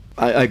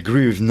 I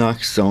agree with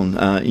Nachshon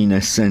in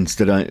a sense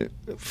that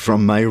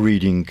from my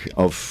reading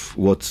of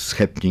what's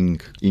happening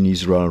in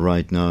Israel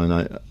right now, and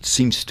it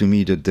seems to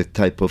me that the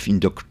type of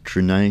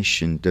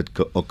indoctrination that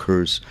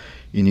occurs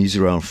in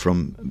Israel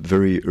from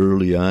very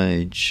early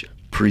age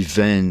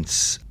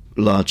prevents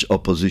large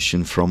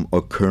opposition from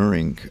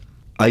occurring.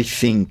 I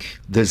think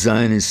the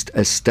Zionist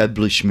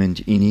establishment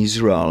in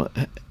Israel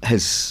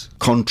has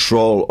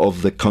control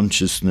of the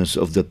consciousness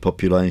of the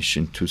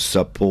population to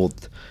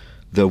support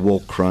the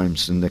war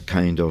crimes and the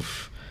kind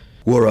of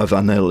war of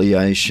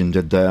annihilation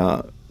that they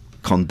are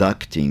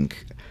conducting.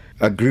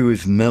 I agree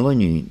with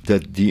Melanie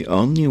that the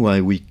only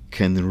way we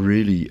can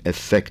really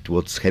affect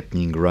what's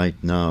happening right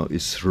now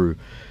is through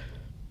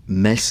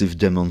massive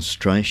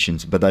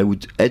demonstrations, but I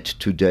would add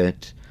to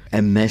that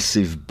a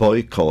massive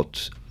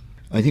boycott.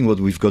 I think what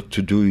we've got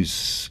to do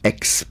is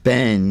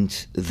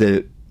expand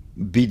the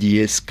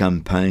BDS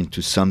campaign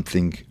to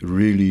something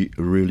really,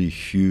 really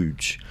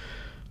huge,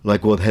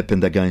 like what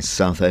happened against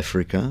South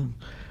Africa,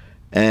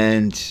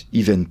 and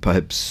even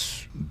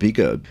perhaps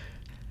bigger.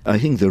 I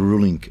think the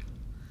ruling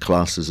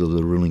classes or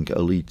the ruling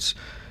elites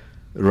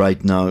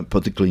right now,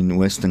 particularly in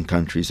Western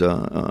countries,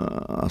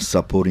 are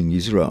supporting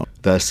Israel.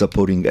 They're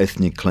supporting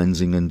ethnic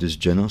cleansing and this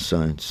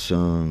genocide.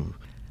 So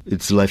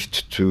it's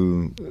left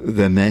to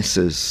the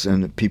masses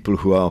and people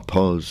who are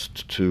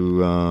opposed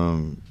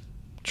to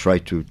try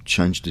to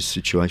change this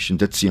situation.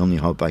 That's the only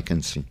hope I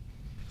can see.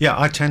 Yeah,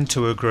 I tend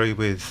to agree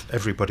with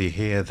everybody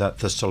here that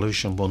the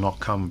solution will not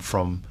come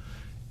from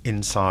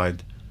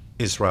inside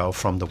Israel,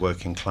 from the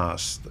working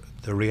class.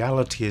 The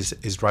reality is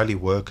Israeli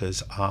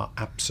workers are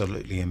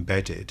absolutely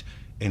embedded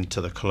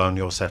into the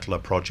colonial settler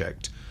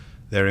project.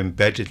 They're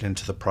embedded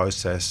into the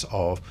process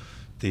of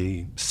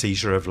the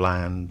seizure of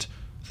land,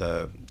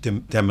 the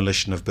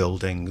demolition of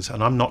buildings.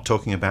 And I'm not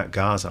talking about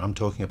Gaza, I'm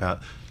talking about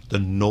the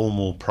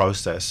normal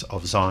process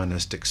of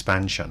Zionist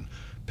expansion,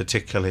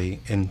 particularly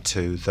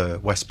into the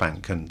West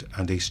Bank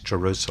and East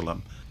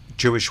Jerusalem.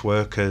 Jewish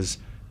workers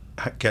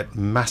get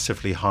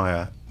massively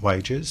higher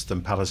wages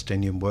than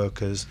Palestinian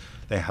workers.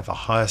 They have a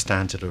higher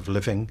standard of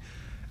living,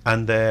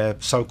 and their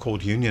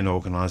so-called union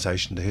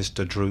organisation, the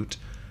Histadrut,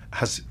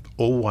 has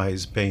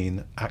always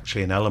been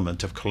actually an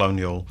element of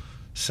colonial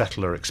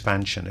settler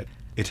expansion.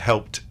 It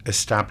helped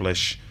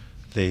establish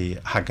the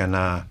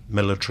Haganah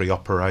military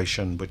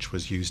operation, which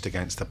was used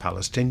against the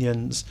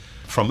Palestinians.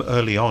 From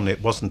early on,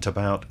 it wasn't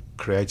about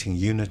creating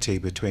unity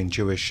between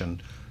Jewish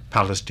and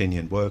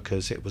Palestinian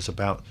workers. It was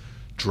about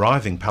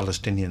driving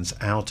Palestinians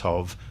out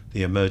of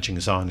the emerging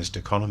Zionist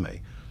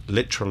economy,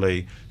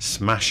 literally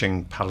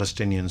smashing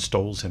Palestinian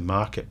stalls in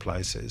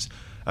marketplaces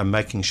and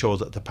making sure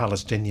that the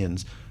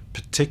Palestinians,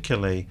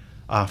 particularly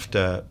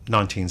after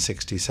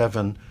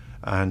 1967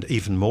 and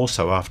even more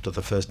so after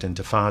the First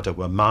Intifada,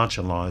 were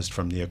marginalised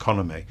from the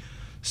economy.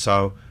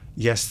 So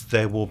yes,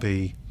 there will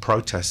be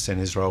protests in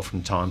Israel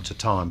from time to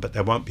time, but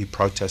there won't be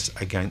protests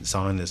against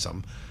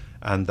Zionism.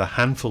 And the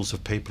handfuls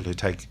of people who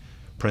take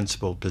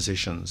principled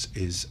positions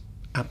is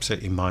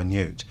absolutely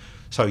minute.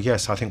 So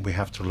yes, I think we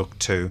have to look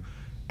to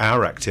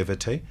our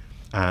activity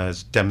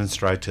as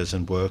demonstrators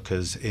and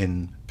workers,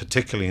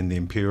 particularly in the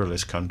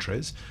imperialist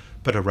countries,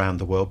 but around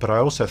the world. But I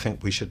also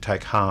think we should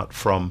take heart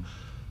from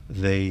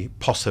the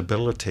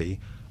possibility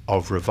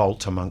of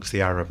revolt amongst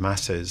the Arab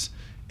masses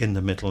in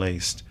the Middle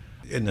East.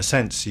 In a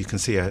sense, you can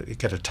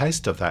get a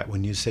taste of that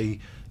when you see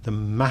the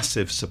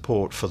massive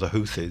support for the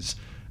Houthis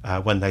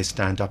when they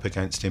stand up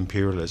against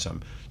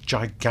imperialism.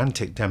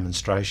 Gigantic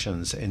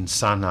demonstrations in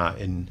Sana'a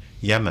in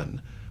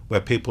Yemen, where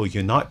people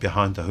unite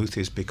behind the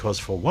Houthis because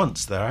for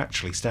once they're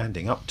actually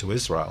standing up to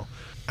Israel.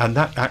 And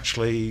that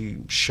actually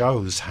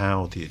shows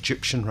how the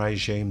Egyptian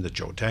regime, the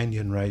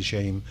Jordanian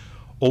regime,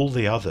 all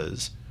the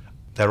others,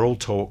 they're all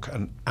talk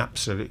and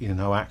absolutely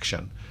no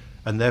action.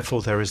 And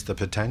therefore there is the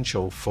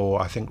potential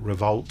for, I think,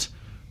 revolt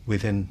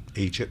within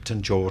Egypt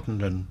and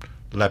Jordan and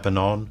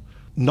Lebanon,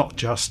 not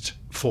just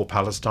for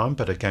Palestine,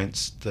 but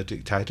against the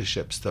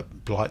dictatorships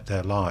that blight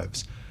their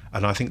lives.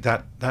 And I think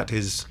that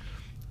is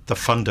the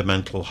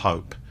fundamental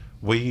hope.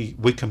 We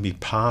can be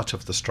part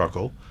of the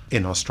struggle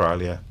in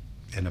Australia,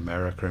 in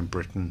America, in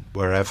Britain,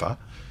 wherever,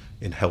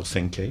 in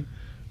Helsinki.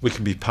 We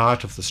can be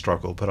part of the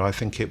struggle, but I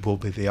think it will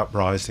be the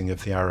uprising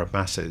of the Arab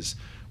masses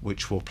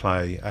which will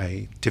play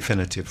a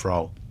definitive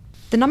role.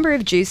 The number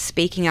of Jews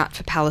speaking out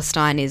for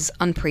Palestine is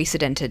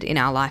unprecedented in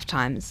our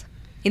lifetimes.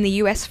 In the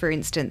US, for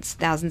instance,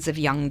 thousands of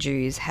young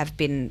Jews have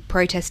been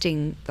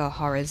protesting the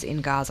horrors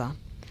in Gaza.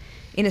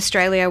 In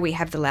Australia, we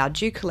have the Loud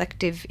Jew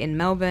Collective in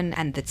Melbourne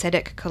and the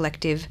Tzedek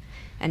Collective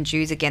and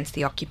Jews Against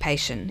the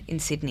Occupation in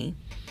Sydney.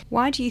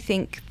 Why do you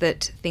think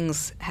that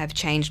things have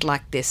changed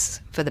like this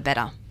for the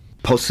better?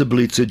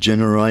 Possibly it's a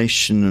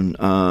generation,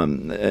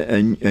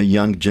 a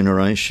young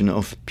generation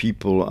of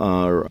people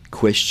are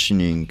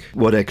questioning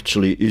what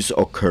actually is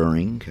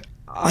occurring.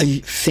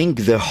 I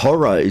think the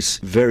horror is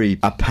very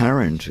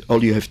apparent.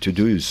 All you have to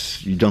do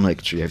is, you don't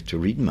actually have to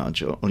read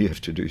much. All you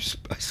have to do is,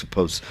 I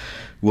suppose,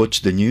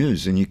 watch the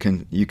news, and you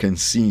can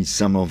see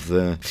some of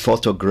the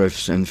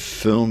photographs and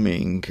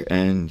filming.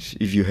 And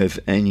if you have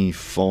any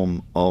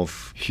form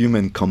of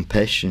human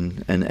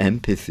compassion and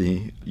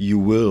empathy, you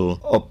will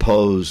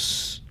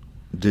oppose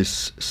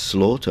this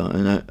slaughter.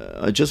 And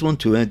I just want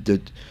to add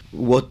that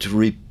what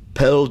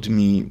repelled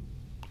me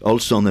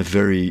also on a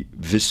very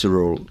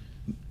visceral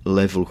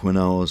level when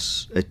I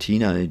was a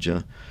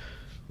teenager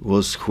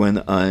was when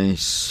I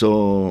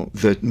saw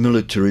the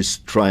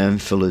militarist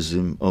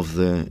triumphalism of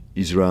the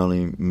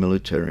Israeli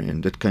military,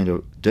 and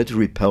that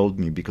repelled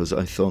me, because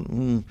I thought,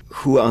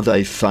 who are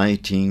they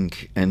fighting?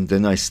 And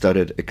then I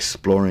started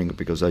exploring,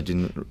 because I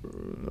didn't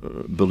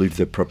believe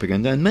the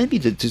propaganda, and maybe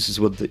that this is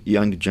what the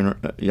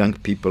young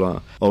people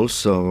are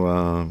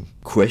also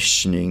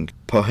questioning.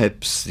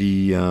 Perhaps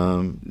the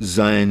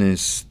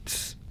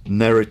Zionist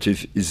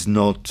narrative is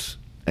not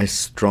as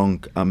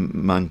strong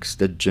amongst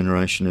that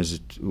generation as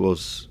it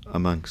was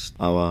amongst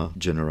our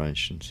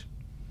generations.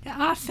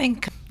 I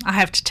think I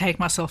have to take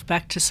myself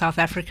back to South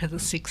Africa, the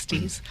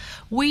 60s.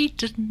 We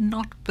did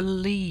not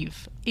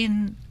believe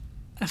in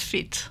a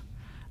fit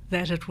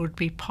that it would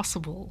be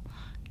possible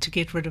to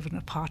get rid of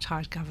an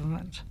apartheid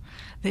government.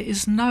 There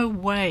is no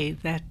way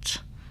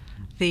that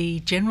the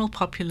general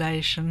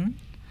population,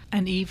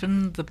 and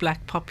even the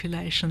black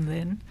population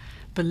then,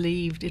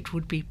 believed it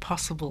would be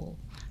possible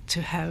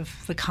to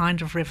have the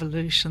kind of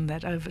revolution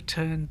that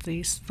overturned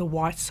the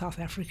white South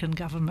African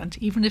government,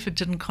 even if it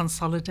didn't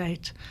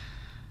consolidate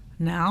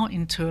now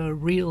into a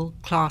real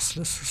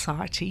classless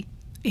society.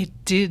 It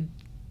did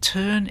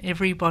turn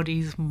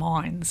everybody's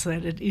minds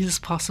that it is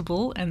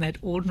possible and that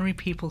ordinary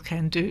people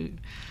can do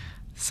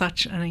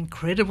such an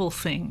incredible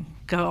thing,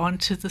 go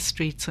onto the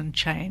streets and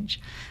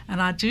change.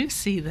 And I do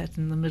see that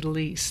in the Middle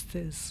East.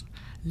 There's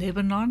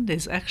Lebanon,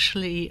 there's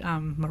actually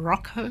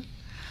Morocco.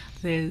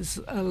 There's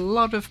a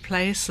lot of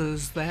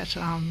places that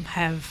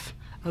have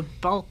a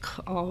bulk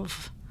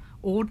of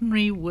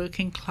ordinary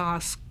working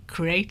class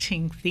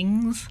creating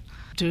things,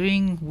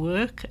 doing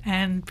work,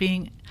 and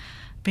being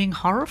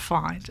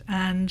horrified.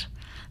 And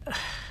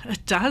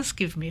it does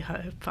give me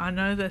hope. I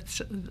know that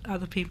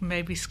other people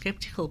may be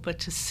skeptical, but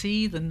to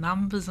see the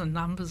numbers and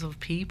numbers of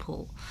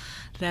people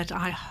that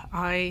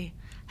I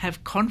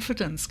have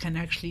confidence can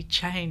actually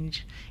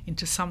change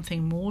into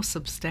something more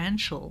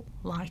substantial,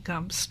 like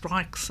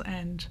strikes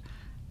and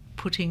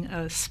putting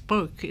a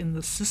spoke in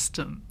the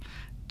system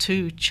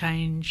to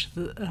change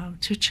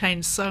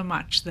so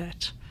much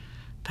that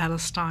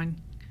Palestine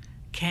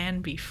can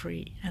be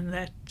free, and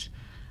that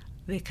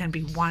there can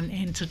be one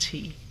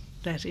entity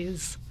that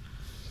is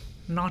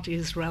not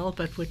Israel,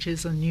 but which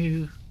is a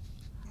new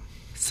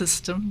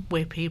system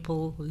where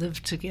people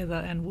live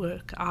together and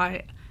work.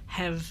 I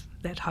have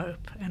that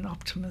hope and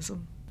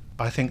optimism.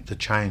 I think the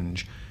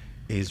change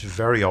is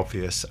very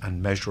obvious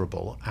and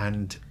measurable,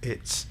 and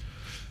it's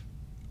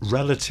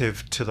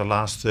relative to the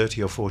last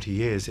 30 or 40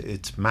 years,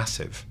 it's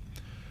massive.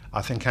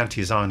 I think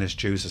anti-Zionist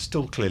Jews are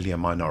still clearly a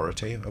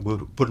minority. I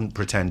wouldn't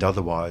pretend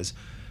otherwise.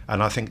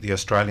 And I think the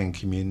Australian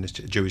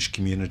Jewish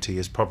community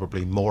is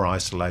probably more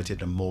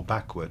isolated and more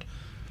backward.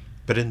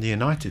 But in the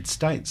United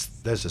States,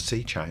 there's a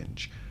sea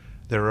change.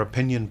 There are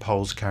opinion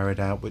polls carried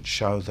out which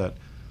show that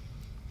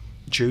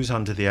Jews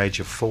under the age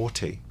of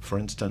 40, for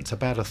instance,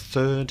 about a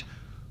third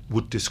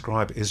would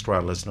describe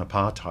Israel as an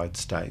apartheid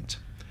state.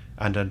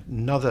 And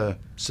another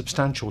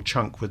substantial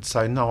chunk would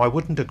say, no, I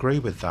wouldn't agree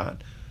with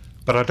that,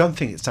 but I don't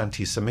think it's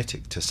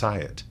anti-Semitic to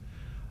say it.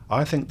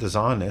 I think the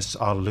Zionists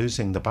are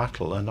losing the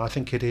battle, and I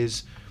think it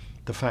is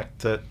the fact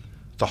that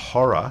the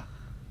horror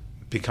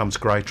becomes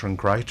greater and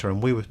greater.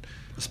 And we were,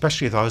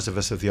 especially those of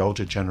us of the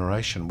older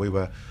generation, we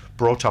were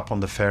brought up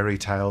on the fairy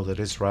tale that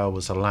Israel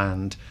was a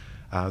land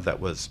that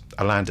was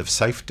a land of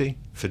safety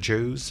for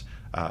Jews,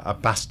 a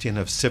bastion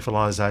of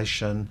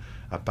civilization,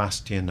 a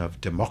bastion of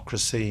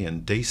democracy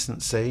and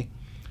decency.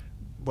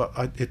 Well,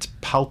 it's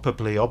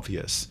palpably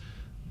obvious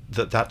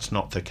that that's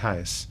not the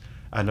case.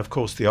 And of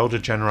course, the older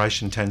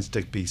generation tends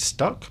to be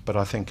stuck, but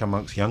I think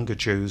amongst younger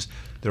Jews,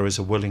 there is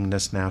a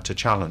willingness now to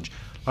challenge.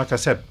 Like I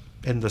said,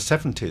 in the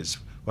 70s,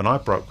 when I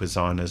broke with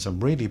Zionism,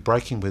 really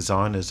breaking with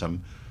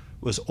Zionism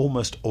was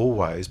almost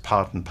always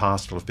part and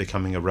parcel of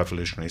becoming a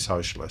revolutionary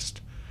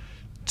socialist.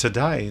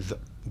 Today,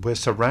 we're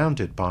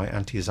surrounded by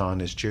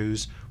anti-Zionist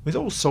Jews with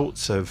all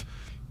sorts of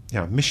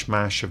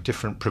mishmash of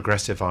different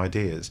progressive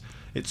ideas.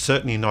 It's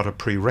certainly not a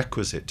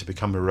prerequisite to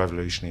become a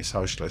revolutionary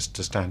socialist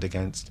to stand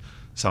against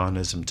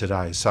Zionism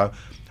today. So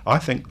I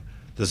think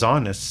the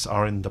Zionists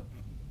are in the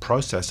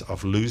process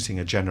of losing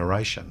a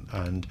generation,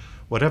 and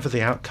whatever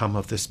the outcome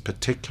of this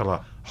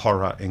particular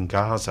horror in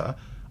Gaza,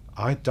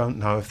 I don't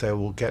know if they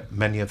will get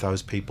many of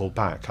those people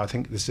back. I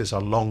think this is a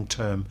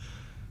long-term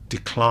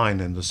decline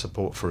in the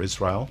support for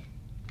Israel.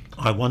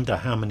 I wonder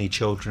how many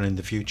children in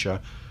the future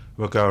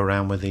will go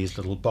around with these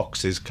little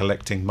boxes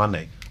collecting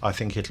money. I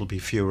think it'll be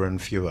fewer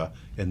and fewer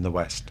in the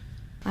West.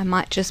 I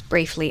might just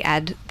briefly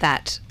add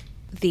that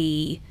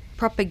the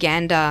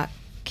propaganda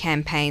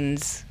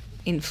campaigns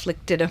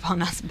inflicted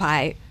upon us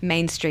by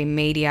mainstream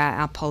media,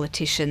 our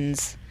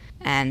politicians,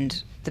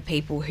 and the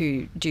people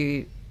who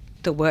do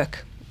the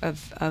work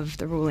of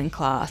the ruling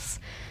class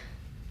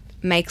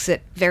makes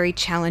it very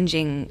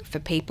challenging for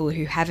people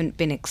who haven't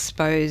been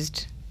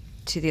exposed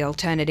to the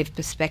alternative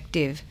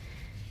perspective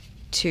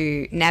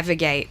to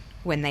navigate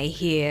when they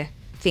hear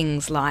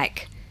things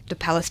like the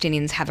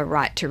Palestinians have a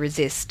right to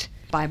resist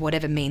by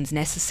whatever means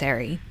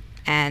necessary.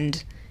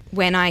 And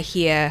when I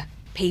hear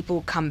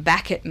people come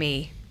back at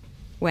me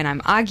when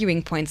I'm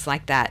arguing points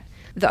like that,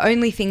 the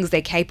only things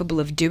they're capable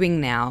of doing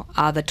now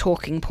are the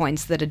talking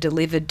points that are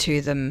delivered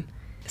to them,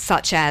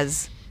 such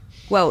as,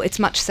 well, it's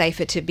much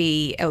safer to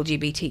be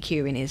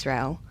LGBTQ in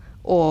Israel,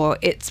 or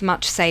it's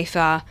much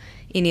safer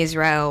in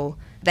Israel,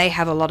 they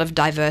have a lot of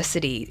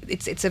diversity.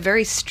 It's a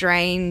very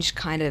strange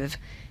kind of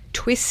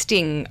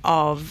twisting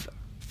of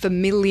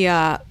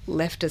familiar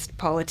leftist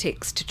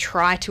politics to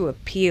try to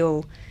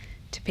appeal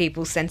to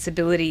people's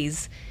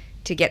sensibilities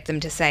to get them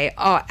to say,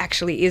 oh,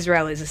 actually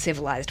Israel is a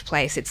civilized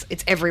place,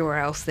 it's everywhere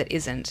else that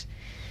isn't.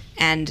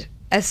 And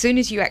as soon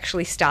as you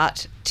actually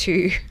start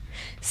to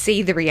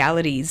see the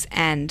realities,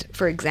 and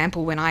for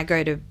example, when I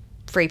go to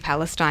Free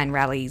Palestine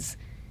rallies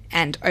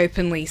and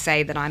openly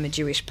say that I'm a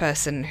Jewish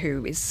person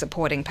who is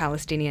supporting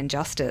Palestinian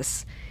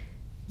justice,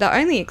 the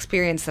only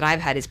experience that I've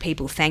had is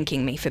people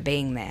thanking me for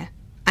being there.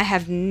 I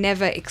have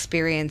never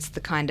experienced the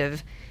kind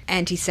of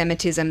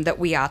anti-Semitism that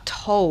we are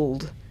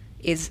told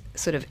is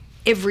sort of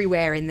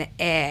everywhere in the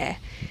air,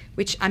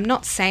 which I'm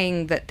not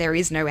saying that there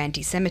is no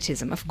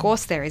anti-Semitism. Of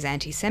course there is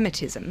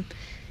anti-Semitism.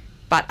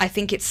 But I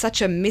think it's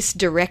such a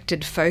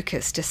misdirected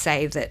focus to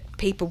say that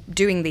people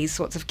doing these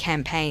sorts of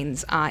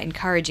campaigns are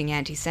encouraging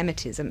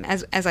anti-Semitism.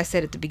 As I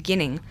said at the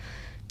beginning,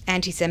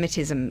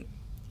 anti-Semitism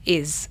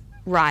is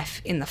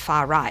rife in the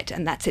far right,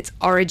 and that's its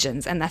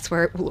origins, and that's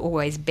where it will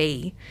always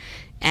be.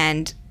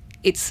 And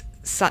it's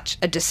such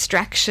a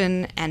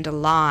distraction and a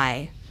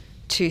lie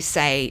to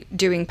say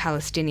doing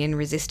Palestinian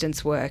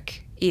resistance work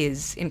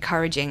is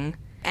encouraging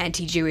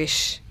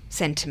anti-Jewish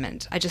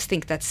sentiment. I just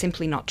think that's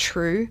simply not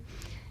true.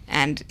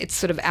 And it's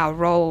sort of our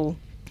role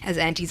as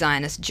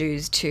anti-Zionist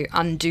Jews to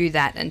undo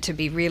that and to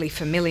be really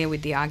familiar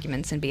with the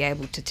arguments and be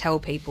able to tell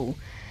people,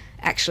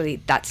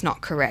 actually, that's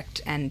not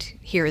correct, and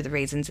here are the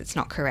reasons it's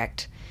not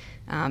correct.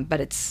 But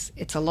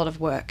it's a lot of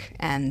work,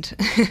 and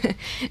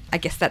I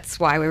guess that's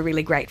why we're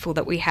really grateful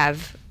that we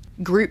have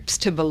groups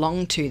to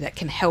belong to that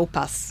can help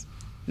us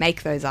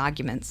make those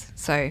arguments.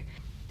 So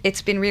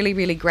it's been really,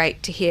 really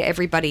great to hear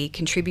everybody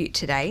contribute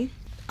today.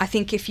 I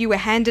think if you were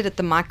handed at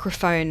the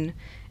microphone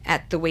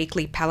at the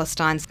weekly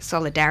Palestine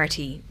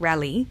Solidarity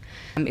rally,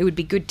 it would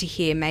be good to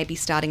hear, maybe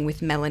starting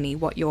with Melanie,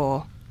 what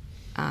your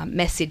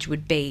message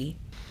would be.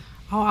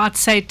 Oh, I'd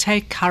say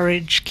take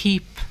courage,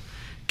 keep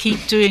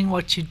doing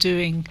what you're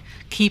doing,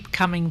 keep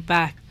coming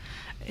back.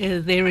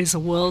 There is a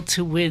world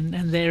to win,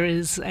 and there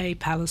is a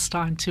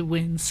Palestine to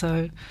win,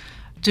 so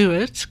do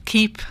it,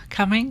 keep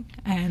coming,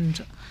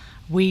 and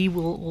we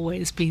will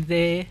always be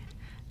there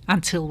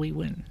until we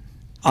win.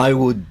 I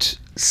would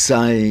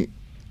say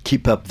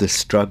keep up the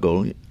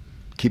struggle,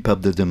 keep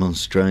up the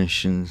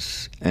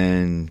demonstrations,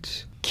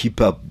 and keep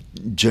up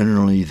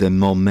generally the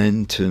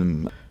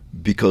momentum,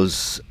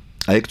 because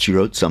I actually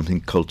wrote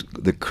something called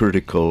The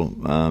Critical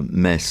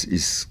Mess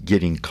is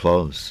Getting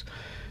Close.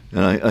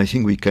 And I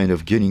think we're kind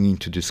of getting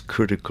into this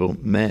critical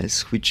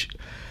mess, which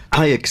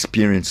I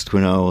experienced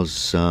when I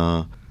was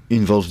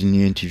involved in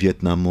the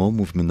anti-Vietnam War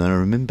movement. And I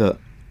remember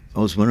I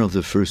was one of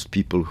the first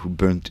people who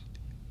burnt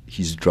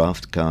his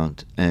draft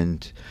card,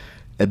 and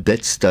at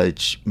that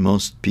stage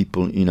most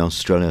people in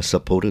Australia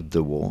supported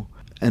the war,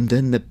 and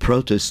then the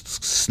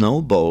protests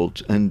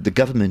snowballed and the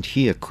government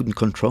here couldn't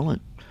control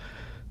it.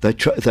 They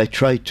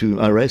tried to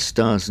arrest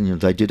us,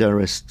 and they did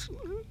arrest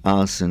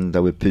us, and they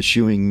were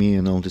pursuing me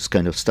and all this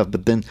kind of stuff,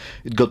 but then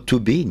it got too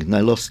big and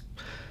I lost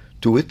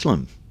to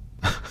Whitlam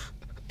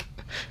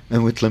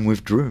and Whitlam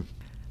withdrew.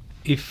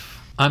 If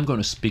I'm going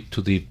to speak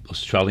to the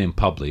Australian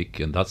public,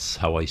 and that's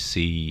how I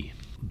see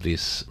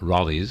these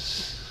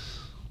rallies,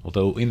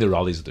 although in the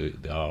rallies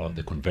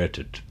they're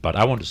converted, but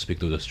I want to speak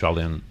to the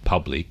Australian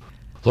public.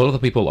 A lot of the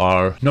people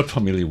are not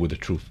familiar with the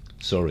truth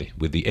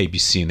with the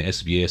ABC and the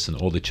SBS and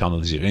all the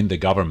channels here in the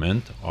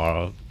government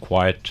are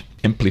quite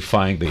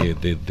amplifying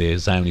the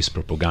Zionist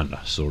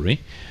propaganda.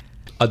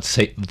 I'd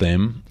say to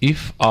them,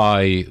 if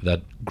I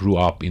that grew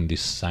up in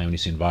this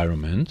Zionist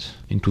environment,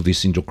 into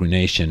this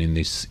indoctrination, in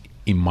this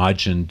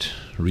imagined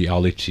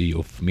reality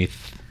of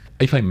myth,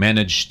 if I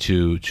manage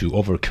to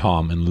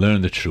overcome and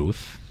learn the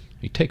truth,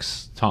 it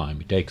takes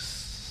time, it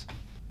takes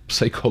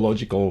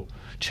psychological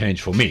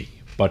change for me,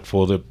 but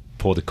for the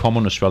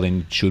common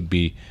Australian it should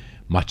be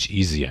much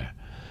easier.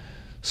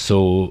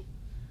 So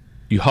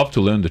you have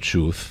to learn the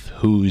truth,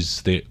 who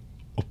is the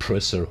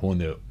oppressor, who is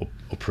the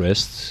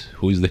oppressed,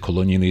 who is the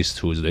colonialist,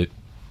 who is the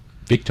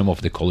victim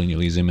of the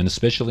colonialism. And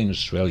especially in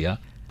Australia,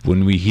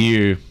 when we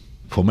hear,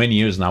 for many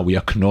years now, we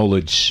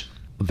acknowledge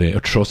the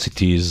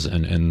atrocities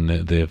and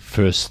the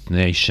First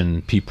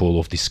Nation people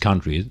of this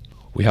country,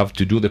 we have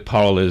to do the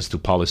parallels to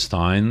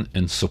Palestine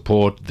and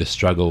support the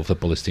struggle of the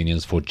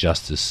Palestinians for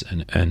justice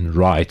and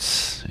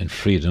rights and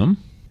freedom.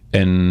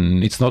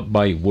 And it's not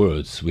by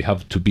words. We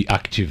have to be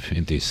active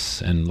in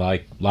this. And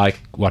like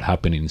what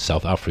happened in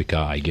South Africa,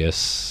 I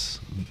guess,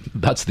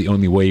 that's the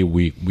only way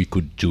we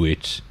could do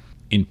it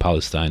in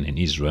Palestine and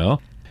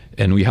Israel.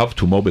 And we have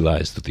to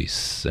mobilize to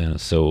this.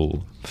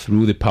 So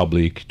through the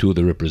public, to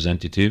the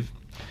representative,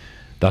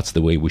 that's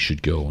the way we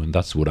should go. And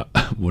that's what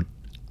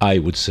I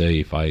would say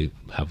if I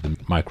have the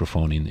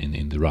microphone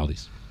in the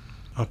rallies.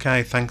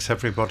 Okay, thanks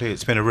everybody.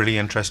 It's been a really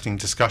interesting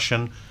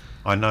discussion.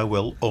 I know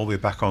we'll all be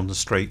back on the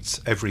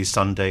streets every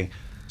Sunday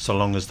so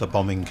long as the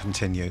bombing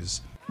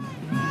continues.